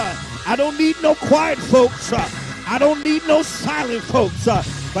thing. I don't need no quiet folks. I don't need no silent folks.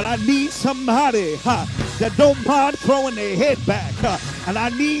 But I need somebody that don't mind throwing their head back. And I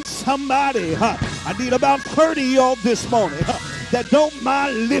need somebody, I need about 30 y'all this morning that don't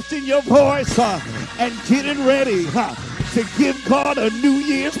mind lifting your voice and getting ready to give God a New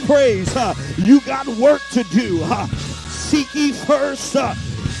Year's praise. You got work to do. Seek ye first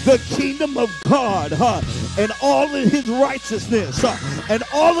the kingdom of God and all of his righteousness, and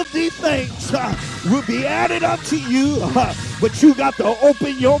all of these things will be added unto you, but you got to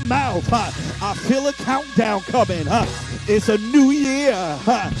open your mouth. I feel a countdown coming. It's a new year.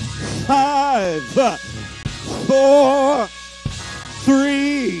 5, 4,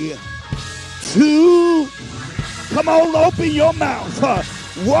 3, 2, come on, open your mouth.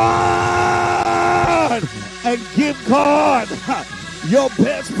 1, and give God your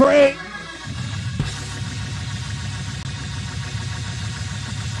best praise.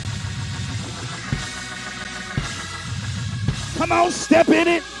 Come on, step in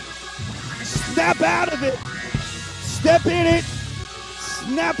it. Snap out of it. Step in it.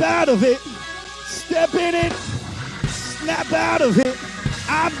 Snap out of it. Step in it. Snap out of it.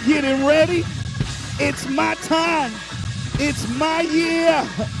 I'm getting ready. It's my time. It's my year.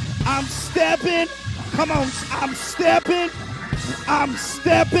 I'm stepping. Come on, I'm stepping. I'm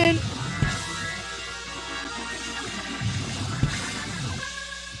stepping.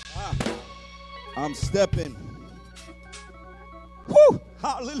 I'm stepping. Woo!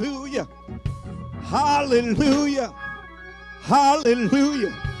 Hallelujah. Hallelujah.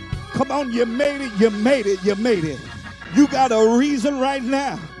 Hallelujah. Come on, you made it. You made it. You made it. You got a reason right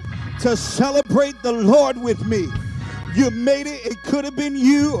now to celebrate the Lord with me. You made it. It could have been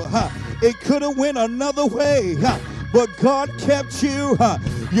you. It could have went another way. But God kept you.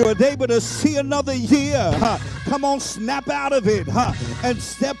 You're able to see another year. Come on, snap out of it and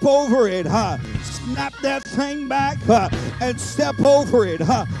step over it. Snap that thing back and step over it.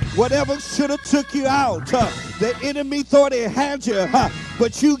 Whatever should have took you out, the enemy thought it had you,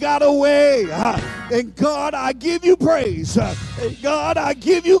 but you got away. And God, I give you praise. And God, I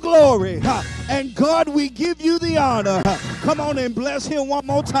give you glory. And God, we give you the honor. Come on and bless him one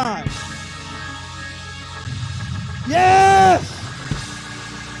more time. Yes!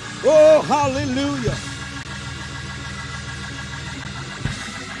 Oh, hallelujah.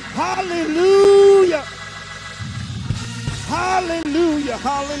 Hallelujah. Hallelujah.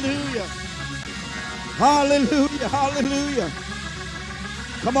 Hallelujah. Hallelujah. Hallelujah.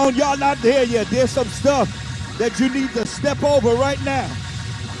 Come on, y'all not there yet. There's some stuff that you need to step over right now.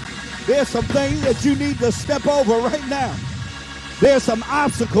 There's some things that you need to step over right now. There's some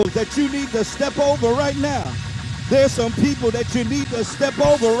obstacles that you need to step over right now. There's some people that you need to step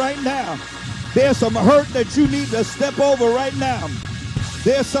over right now. There's some hurt that you need to step over right now.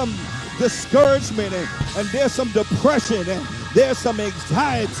 There's some discouragement and there's some depression and there's some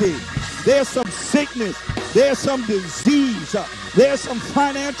anxiety. There's some sickness. There's some disease. There's some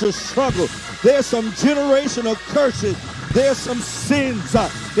financial struggle. There's some generational curses. There's some sins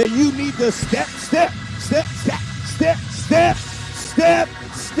that you need to step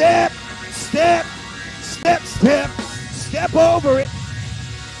over it.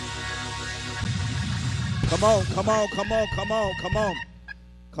 Come on, come on, come on, come on, come on.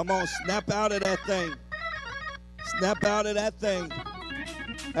 Come on, snap out of that thing. Snap out of that thing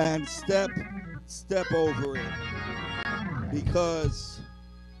and step over it. Because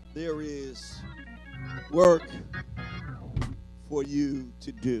there is work for you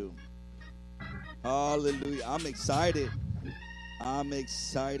to do. Hallelujah. I'm excited. I'm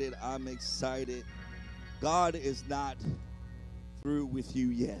excited. I'm excited. God is not through with you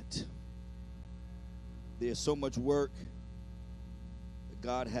yet. There's so much work that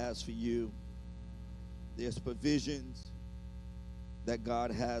God has for you. There's provisions that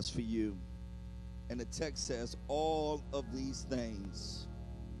God has for you. And the text says all of these things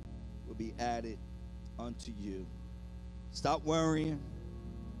will be added unto you. Stop worrying.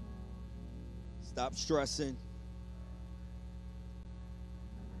 Stop stressing.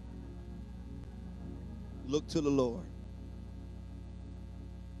 Look to the Lord.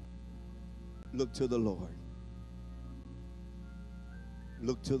 Look to the Lord.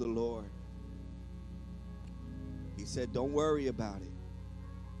 Look to the Lord. He said, don't worry about it.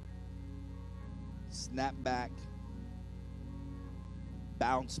 Snap back.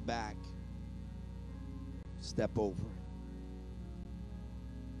 Bounce back. Step over it.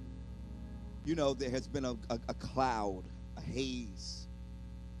 You know, there has been a cloud. a haze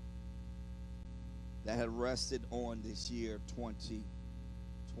that had rested on this year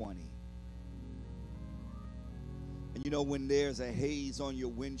 2020. And you know, when there's a haze on your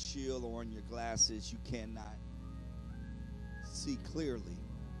windshield or on your glasses, you cannot see clearly.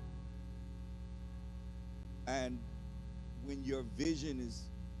 And when your vision is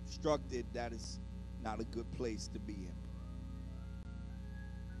obstructed, that is not a good place to be in.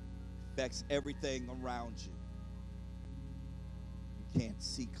 It affects everything around you. You can't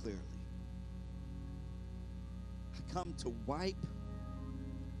see clearly. I come to wipe,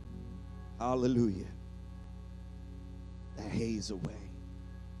 hallelujah, that haze away.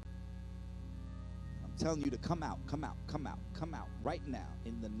 I'm telling you to come out, come out, come out, come out right now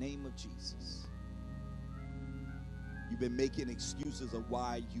in the name of Jesus. You've been making excuses of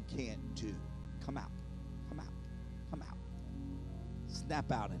why you can't do. Come out, come out, come out. Snap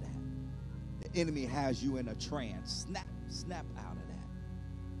out of that. The enemy has you in a trance. Snap out of that.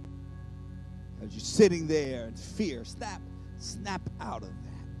 As you're sitting there in fear, snap out of that.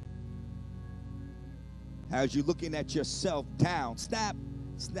 As you're looking at yourself down, snap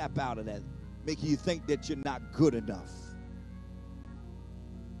out of that. Making you think that you're not good enough.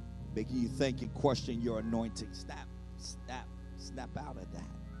 Making you think and question your anointing. Snap out of that.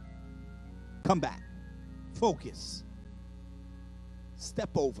 Come back. Focus. Step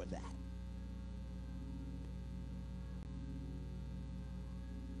over that.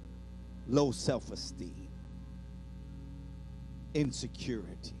 Low self-esteem.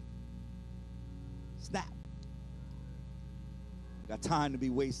 Insecurity. Snap. Got time to be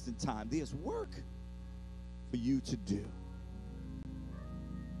wasting time. There's work for you to do.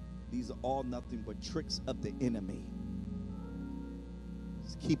 These are all nothing but tricks of the enemy.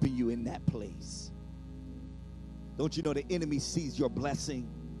 It's keeping you in that place. Don't you know the enemy sees your blessing?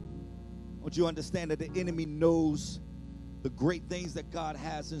 Don't you understand that the enemy knows the great things that God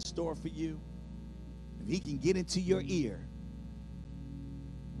has in store for you? If he can get into your ear,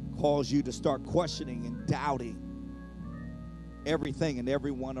 cause you to start questioning and doubting everything and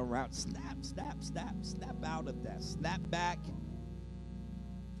everyone around. Snap out of that. Snap back.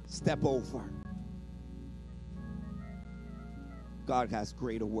 Step over. God has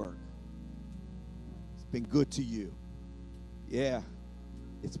greater work. It's been good to you. Yeah,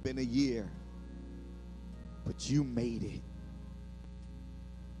 it's been a year, but you made it.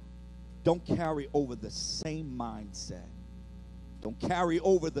 Don't carry over the same mindset. Don't carry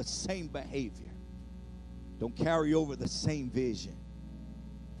over the same behavior. Don't carry over the same vision.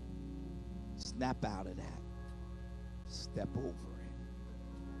 Snap out of that. Step over it.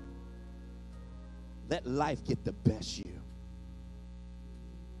 Let life get the best you.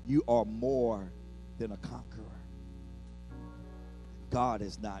 You are more than a conqueror. God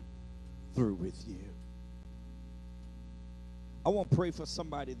is not through with you. I want to pray for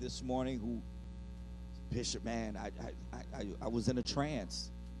somebody this morning who, Bishop, man, I was in a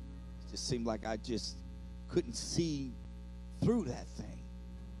trance. It just seemed like I just couldn't see through that thing.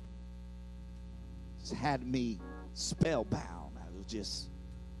 It just had me spellbound. I was just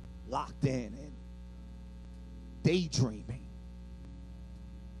locked in and daydreaming.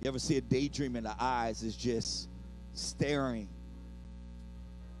 You ever see a daydream in the eyes is just staring,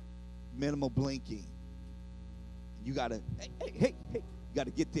 minimal blinking. You gotta, hey, you gotta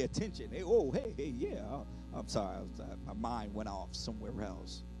get their attention. Hey, yeah. I'm sorry, my mind went off somewhere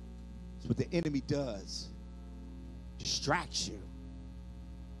else. That's what the enemy does. Distracts you.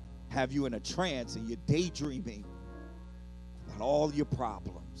 Have you in a trance and you're daydreaming about all your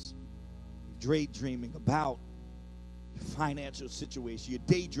problems. You're daydreaming about your financial situation. You're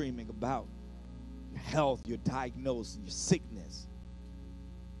daydreaming about your health, your diagnosis, your sickness.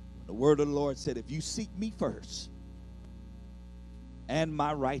 The word of the Lord said, if you seek me first and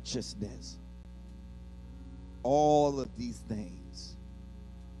my righteousness, all of these things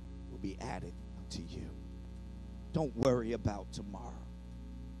will be added to you. Don't worry about tomorrow.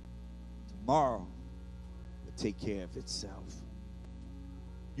 Tomorrow will take care of itself.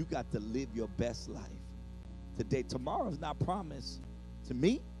 You got to live your best life today. Tomorrow is not promised to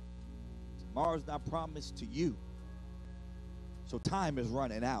me. Tomorrow is not promised to you. So time is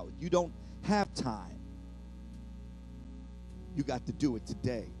running out. You don't have time. You got to do it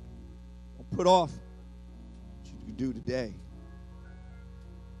today. Don't put off what you can do today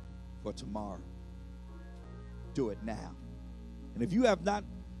for tomorrow. Do it now. And if you have not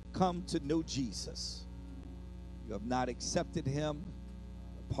come to know Jesus, you have not accepted him,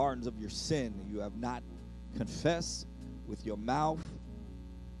 the pardons of your sin, and you have not confessed with your mouth,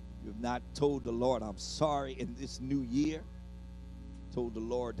 you have not told the Lord, I'm sorry in this new year, told the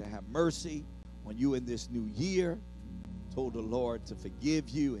Lord to have mercy on you in this new year, told the Lord to forgive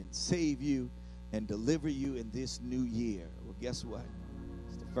you and save you and deliver you in this new year. Well, guess what?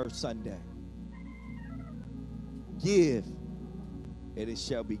 It's the first Sunday. Give, and it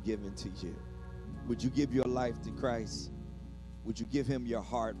shall be given to you. Would you give your life to Christ? Would you give him your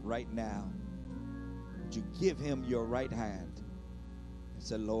heart right now? Would you give him your right hand and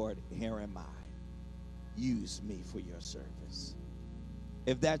say, Lord, here am I. Use me for your service.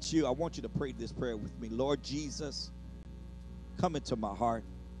 If that's you, I want you to pray this prayer with me. Lord Jesus, come into my heart.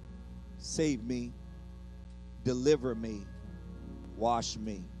 Save me. Deliver me. Wash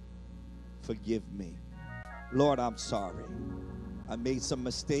me. Forgive me. Lord, I'm sorry. I made some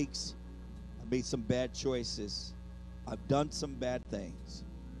mistakes. I made some bad choices. I've done some bad things.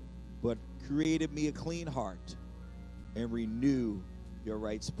 But created me a clean heart and renew your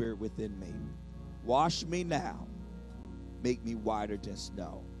right spirit within me. Wash me now. Make me whiter than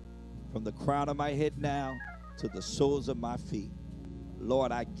snow. From the crown of my head now to the soles of my feet.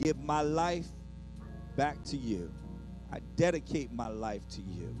 Lord, I give my life back to you. I dedicate my life to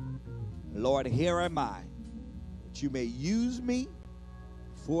you. Lord, here am I, that you may use me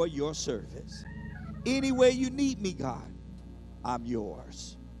for your service. Any way you need me, God, I'm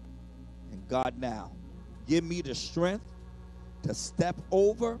yours. And God, now, give me the strength to step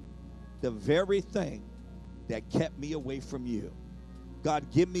over the very thing that kept me away from you.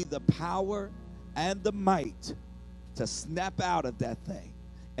 God, give me the power and the might to snap out of that thing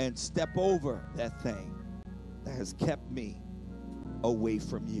and step over that thing that has kept me away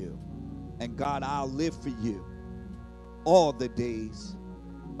from you. And God, I'll live for you all the days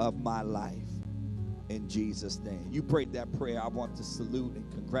of my life. In Jesus' name. You prayed that prayer. I want to salute and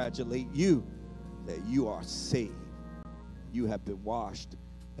congratulate you that you are saved. You have been washed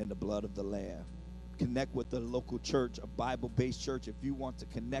in the blood of the Lamb. Connect with the local church, a Bible-based church. If you want to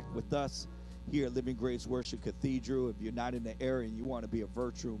connect with us here at Living Grace Worship Cathedral, if you're not in the area and you want to be a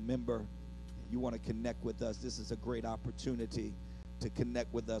virtual member, you want to connect with us, this is a great opportunity to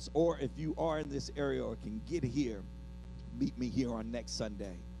connect with us. Or if you are in this area or can get here, meet me here on next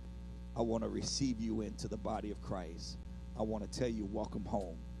Sunday. I want to receive you into the body of Christ. I want to tell you, welcome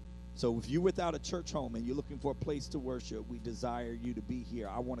home. So if you're without a church home and you're looking for a place to worship, we desire you to be here.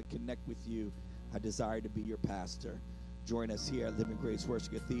 I want to connect with you. I desire to be your pastor. Join us here at Living Grace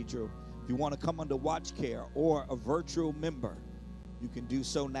Worship Cathedral. If you want to come under watch care or a virtual member, you can do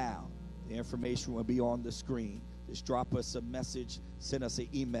so now. The information will be on the screen. Just drop us a message, send us an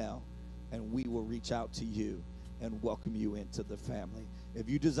email, and we will reach out to you and welcome you into the family. If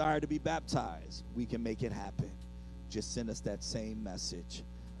you desire to be baptized, we can make it happen. Just send us that same message,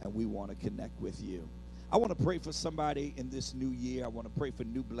 and we want to connect with you. I want to pray for somebody in this new year. I want to pray for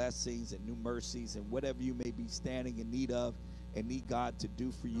new blessings and new mercies and whatever you may be standing in need of and need God to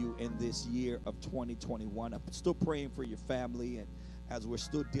do for you in this year of 2021. I'm still praying for your family, and as we're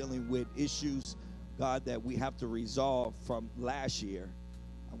still dealing with issues, God, that we have to resolve from last year,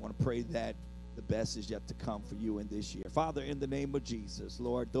 I want to pray that the best is yet to come for you in this year. Father, in the name of Jesus,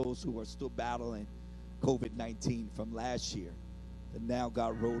 Lord, those who are still battling COVID-19 from last year, and now,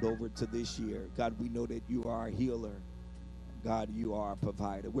 God, rolled over to this year. God, we know that you are a healer. God, you are a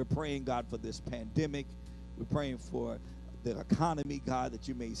provider. We're praying, God, for this pandemic. We're praying for the economy, God, that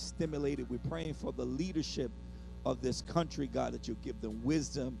you may stimulate it. We're praying for the leadership of this country, God, that you'll give them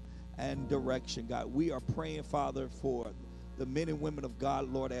wisdom and direction, God. We are praying, Father, for the men and women of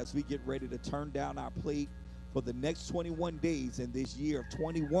God, Lord, as we get ready to turn down our plate for the next 21 days in this year of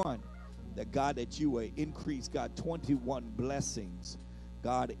 21. That, God, that you will increase, God, 21 blessings,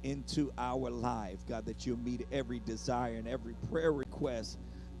 God, into our life. God, that you'll meet every desire and every prayer request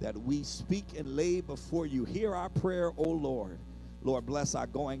that we speak and lay before you. Hear our prayer, O Lord. Lord, bless our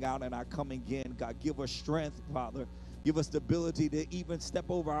going out and our coming in. God, give us strength, Father. Give us the ability to even step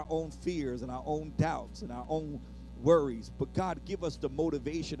over our own fears and our own doubts and our own worries. But, God, give us the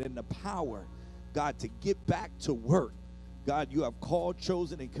motivation and the power, God, to get back to work. God, you have called,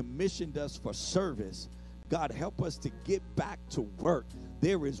 chosen, and commissioned us for service. God, help us to get back to work.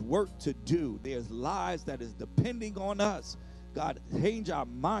 There is work to do. There's lives that is depending on us. God, change our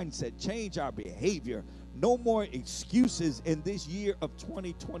mindset, change our behavior. No more excuses in this year of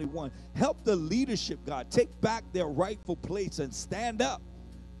 2021. Help the leadership, God, take back their rightful place and stand up.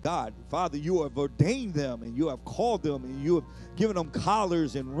 God, Father, you have ordained them and you have called them and you have given them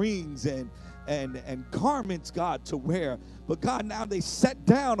collars and rings and garments, God, to wear. But, God, now they set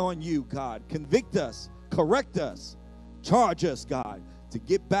down on you, God. Convict us, correct us, charge us, God, to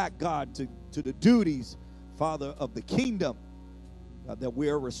get back, God, to the duties, Father, of the kingdom, God, that we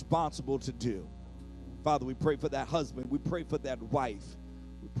are responsible to do. Father, we pray for that husband. We pray for that wife.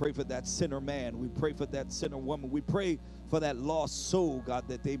 We pray for that sinner man. We pray for that sinner woman. We pray for that lost soul, God,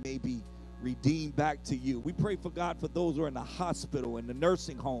 that they may be redeemed back to you. We pray for, God, for those who are in the hospital and the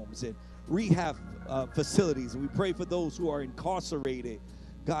nursing homes and rehab facilities. And we pray for those who are incarcerated,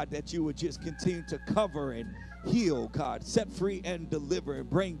 God, that you would just continue to cover and heal, God, set free and deliver, and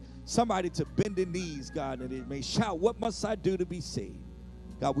bring somebody to bended knees, God, and it may shout, what must I do to be saved?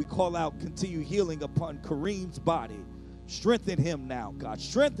 God, we call out continued healing upon Kareem's body. Strengthen him now, God.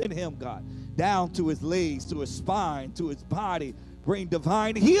 Strengthen him, God, down to his legs, to his spine, to his body. Bring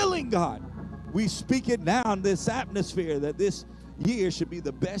divine healing, God. We speak it now in this atmosphere that this year should be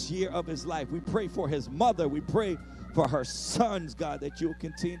the best year of his life. We pray for his mother. We pray for her sons, God, that you'll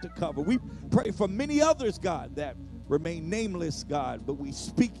continue to cover. We pray for many others, God, that remain nameless, God, but we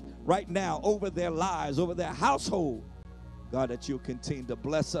speak right now over their lives, over their household, God, that you'll continue to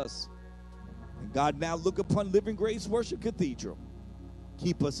bless us. And God, now look upon Living Grace Worship Cathedral.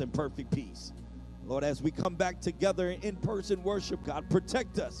 Keep us in perfect peace. Lord, as we come back together in in-person worship, God,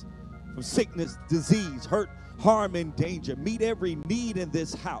 protect us from sickness, disease, hurt, harm, and danger. Meet every need in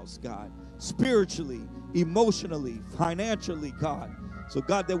this house, God, spiritually, emotionally, financially, God. So,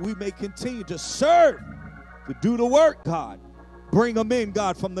 God, that we may continue to serve, to do the work, God. Bring them in,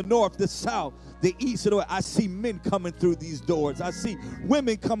 God, from the north, the south, the east, and the west. I see men coming through these doors. I see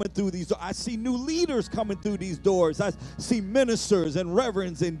women coming through these doors. I see new leaders coming through these doors. I see ministers and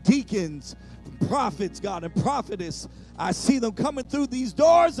reverends and deacons, prophets, God, and prophetess. I see them coming through these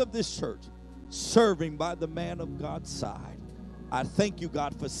doors of this church, serving by the man of God's side. I thank you,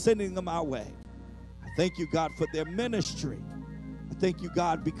 God, for sending them our way. I thank you, God, for their ministry. I thank you,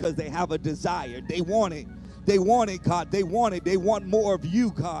 God, because they have a desire. They want it. They want it, God. They want it. They want more of you,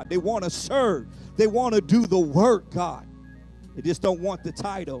 God. They want to serve. They want to do the work, God. They just don't want the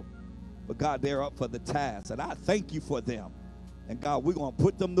title. But, God, they're up for the task. And I thank you for them. And, God, we're going to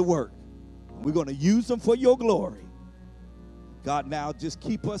put them to work. We're going to use them for your glory. God, now just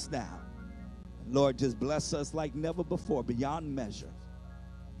keep us now. And, Lord, just bless us like never before, beyond measure.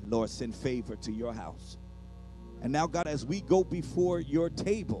 And, Lord, send favor to your house. And now, God, as we go before your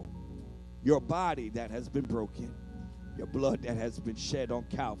table, your body that has been broken, your blood that has been shed on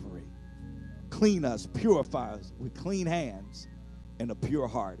Calvary, clean us, purify us with clean hands and a pure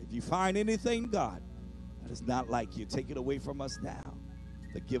heart. If you find anything, God, that is not like you, take it away from us now.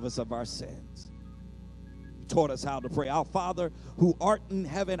 Forgive us of our sins. You taught us how to pray. Our Father who art in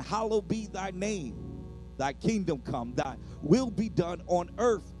heaven, hallowed be thy name. Thy kingdom come, thy will be done on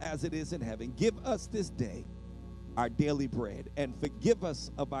earth as it is in heaven. Give us this day our daily bread, and forgive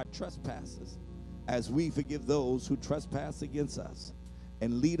us of our trespasses as we forgive those who trespass against us.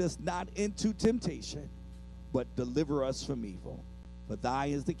 And lead us not into temptation, but deliver us from evil. For thy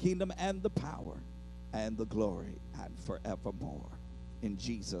is the kingdom and the power and the glory and forevermore. In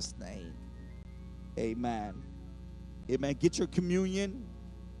Jesus' name, amen. Amen. Get your communion.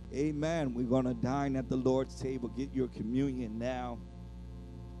 Amen. We're going to dine at the Lord's table. Get your communion now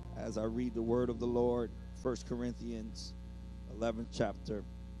as I read the word of the Lord. 1 Corinthians 11th chapter,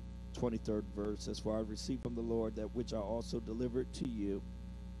 23rd verse. As for I received from the Lord that which I also delivered to you,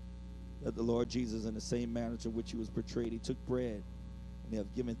 that the Lord Jesus, in the same manner to which he was betrayed, he took bread, and he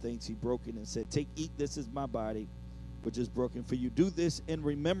have given thanks, he broke it and said, take, eat, this is my body, which is broken for you. Do this in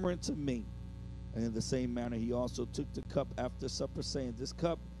remembrance of me. And in the same manner he also took the cup after supper, saying, this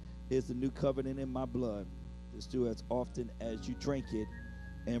cup is the new covenant in my blood. This do as often as you drink it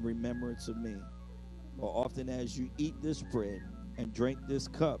in remembrance of me. For often as you eat this bread and drink this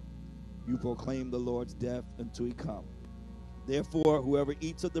cup, you proclaim the Lord's death until he come. Therefore, whoever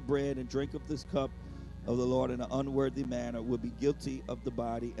eats of the bread and drink of this cup of the Lord in an unworthy manner will be guilty of the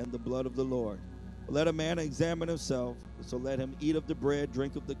body and the blood of the Lord. Let a man examine himself, so let him eat of the bread,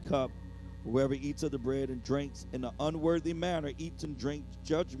 drink of the cup. Whoever eats of the bread and drinks in an unworthy manner eats and drinks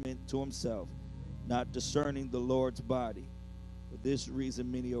judgment to himself, not discerning the Lord's body. For this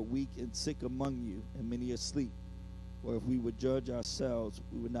reason many are weak and sick among you, and many are asleep. For if we would judge ourselves,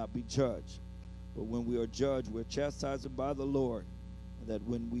 we would not be judged. But when we are judged, we're chastised by the Lord, that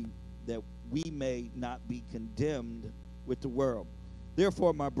we may not be condemned with the world.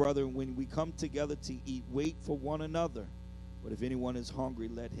 Therefore, my brethren, when we come together to eat, wait for one another. But if anyone is hungry,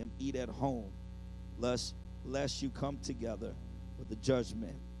 let him eat at home, lest you come together for the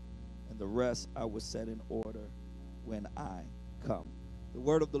judgment. And the rest I will set in order when I come. The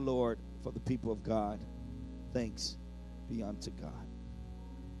word of the Lord for the people of God. Thanks be unto God.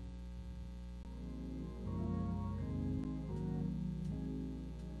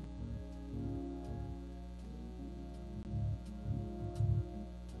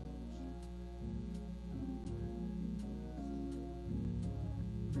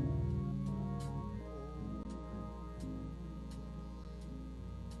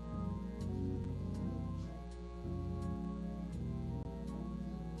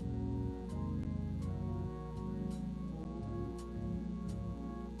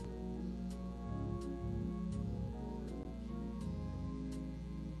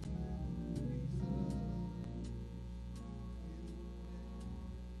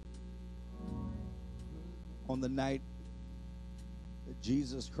 On the night that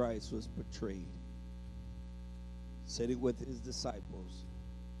Jesus Christ was betrayed, sitting with his disciples,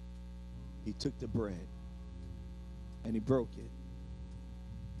 he took the bread and he broke it.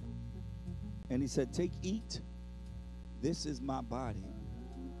 And he said, "Take, eat. This is my body,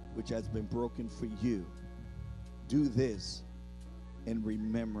 which has been broken for you. Do this in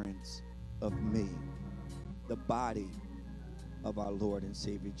remembrance of me." The body of our Lord and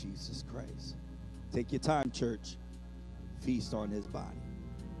Savior Jesus Christ. Take your time, church. Feast on his body.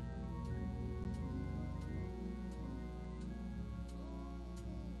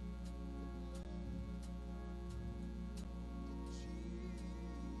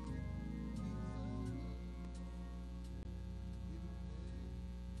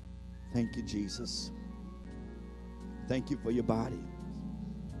 Thank you, Jesus. Thank you for your body.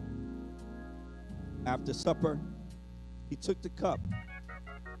 After supper, he took the cup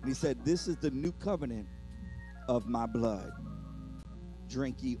and he said, "This is the new covenant of my blood.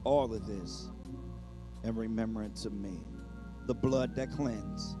 Drink ye all of this in remembrance of me." The blood that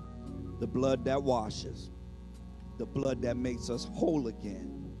cleanses, the blood that washes, the blood that makes us whole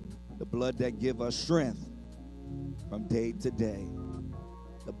again, the blood that gives us strength from day to day,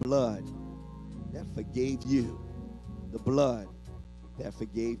 the blood that forgave you, the blood that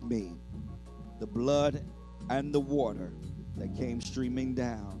forgave me, the blood and the water that came streaming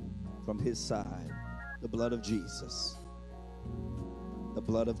down from his side, the blood of Jesus. The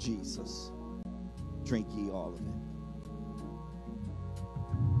blood of Jesus. Drink ye all of it.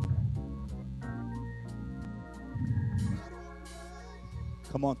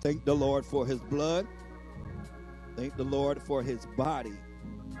 Come on, thank the Lord for his blood. Thank the Lord for his body.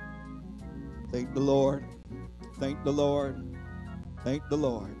 Thank the Lord. Thank the Lord. Thank the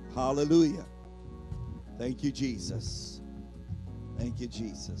Lord. Hallelujah. Thank you, Jesus. Thank you,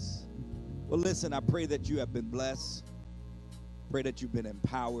 Jesus. Well, listen, I pray that you have been blessed. Pray that you've been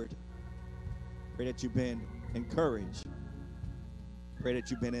empowered. Pray that you've been encouraged. Pray that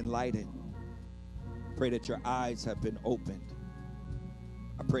you've been enlightened. Pray that your eyes have been opened.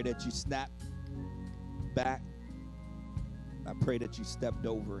 I pray that you snapped back. I pray that you stepped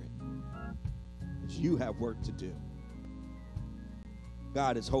over it. Because you have work to do.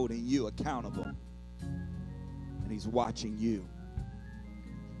 God is holding you accountable. And he's watching you.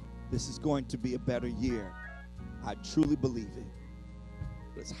 This is going to be a better year. I truly believe it.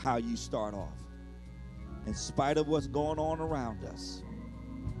 It's how you start off. In spite of what's going on around us,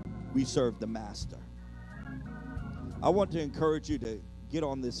 we serve the Master. I want to encourage you to get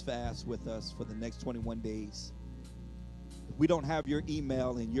on this fast with us for the next 21 days. If we don't have your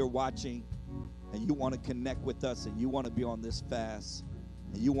email and you're watching and you want to connect with us and you want to be on this fast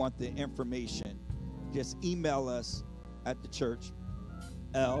and you want the information, just email us at the church,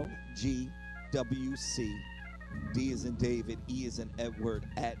 LGWC, D as in David, E as in Edward,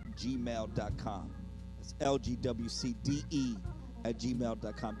 at gmail.com. It's LGWCDE at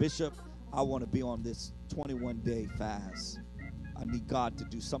gmail.com. Bishop, I want to be on this 21-day fast. I need God to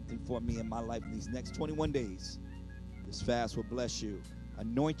do something for me in my life in these next 21 days. This fast will bless you.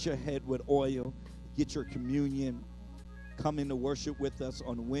 Anoint your head with oil. Get your communion. Come in to worship with us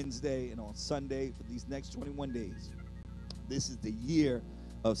on Wednesday and on Sunday for these next 21 days. This is the year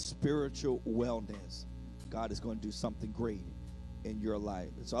of spiritual wellness. God is going to do something great in your life.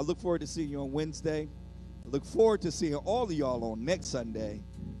 So I look forward to seeing you on Wednesday. I look forward to seeing all of y'all on next Sunday.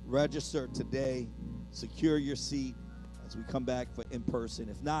 Register today. Secure your seat as we come back for in person.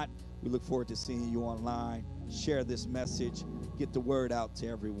 If not, we look forward to seeing you online. Share this message. Get the word out to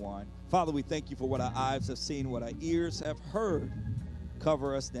everyone. Father, we thank you for what our eyes have seen, what our ears have heard.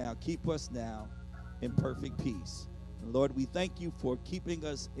 Cover us now. Keep us now in perfect peace. And Lord, we thank you for keeping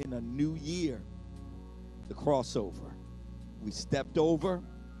us in a new year. The crossover. We stepped over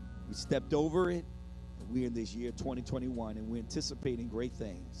it. And we're in this year 2021, and we're anticipating great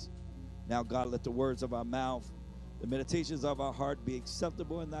things. Now, God, let the words of our mouth, the meditations of our heart be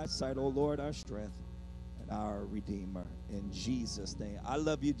acceptable in thy sight, O Lord, our strength and our Redeemer. In Jesus' name. I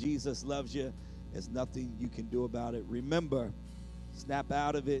love you. Jesus loves you. There's nothing you can do about it. Remember, snap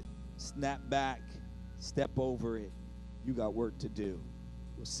out of it, snap back, step over it. You got work to do.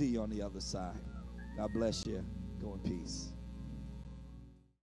 We'll see you on the other side. God bless you. Go in peace.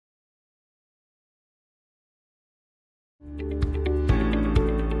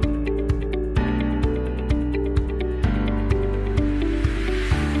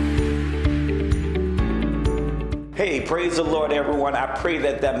 Hey, praise the Lord, everyone. I pray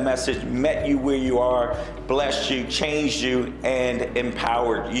that that message met you where you are, blessed you, changed you, and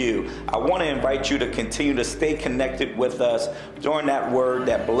empowered you. I want to invite you to continue to stay connected with us during that word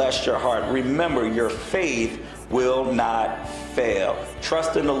that blessed your heart. Remember, your faith will not fail.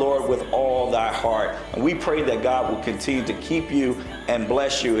 Trust in the Lord with all thy heart. And we pray that God will continue to keep you and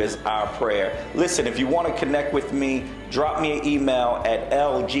bless you is our prayer. Listen, if you want to connect with me, drop me an email at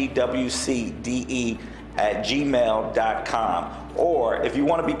lgwcde@gmail.com. Or if you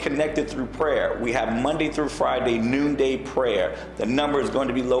want to be connected through prayer, we have Monday through Friday noonday prayer. The number is going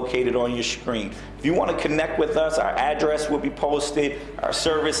to be located on your screen. If you want to connect with us, our address will be posted, our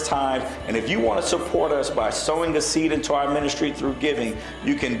service time, and if you want to support us by sowing a seed into our ministry through giving,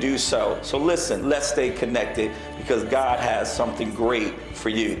 you can do so. So listen, let's stay connected because God has something great for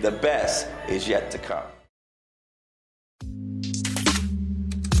you. The best is yet to come.